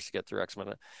us 2 years to get through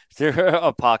X-Men through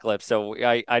Apocalypse, so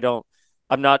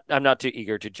I'm not too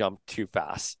eager to jump too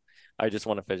fast. I just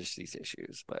want to finish these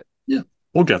issues, but Yeah,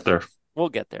 we'll get there. we'll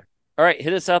get there. All right,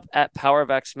 hit us up at Power of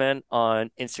X-Men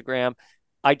on Instagram.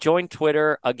 I joined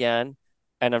Twitter again,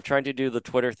 and I'm trying to do the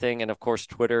Twitter thing, and of course,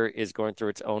 Twitter is going through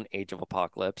its own Age of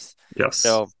Apocalypse. Yes.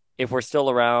 So if we're still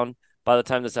around by the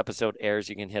time this episode airs,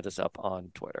 you can hit us up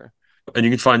on Twitter. And you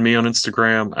can find me on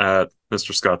Instagram at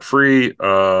Mr. Scott Free.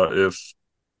 If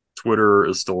Twitter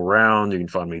is still around, you can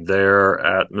find me there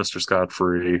at Mr. Scott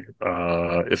Free.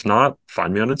 If not,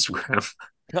 find me on Instagram.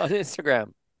 On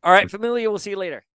Instagram. All right, Familia, we'll see you later.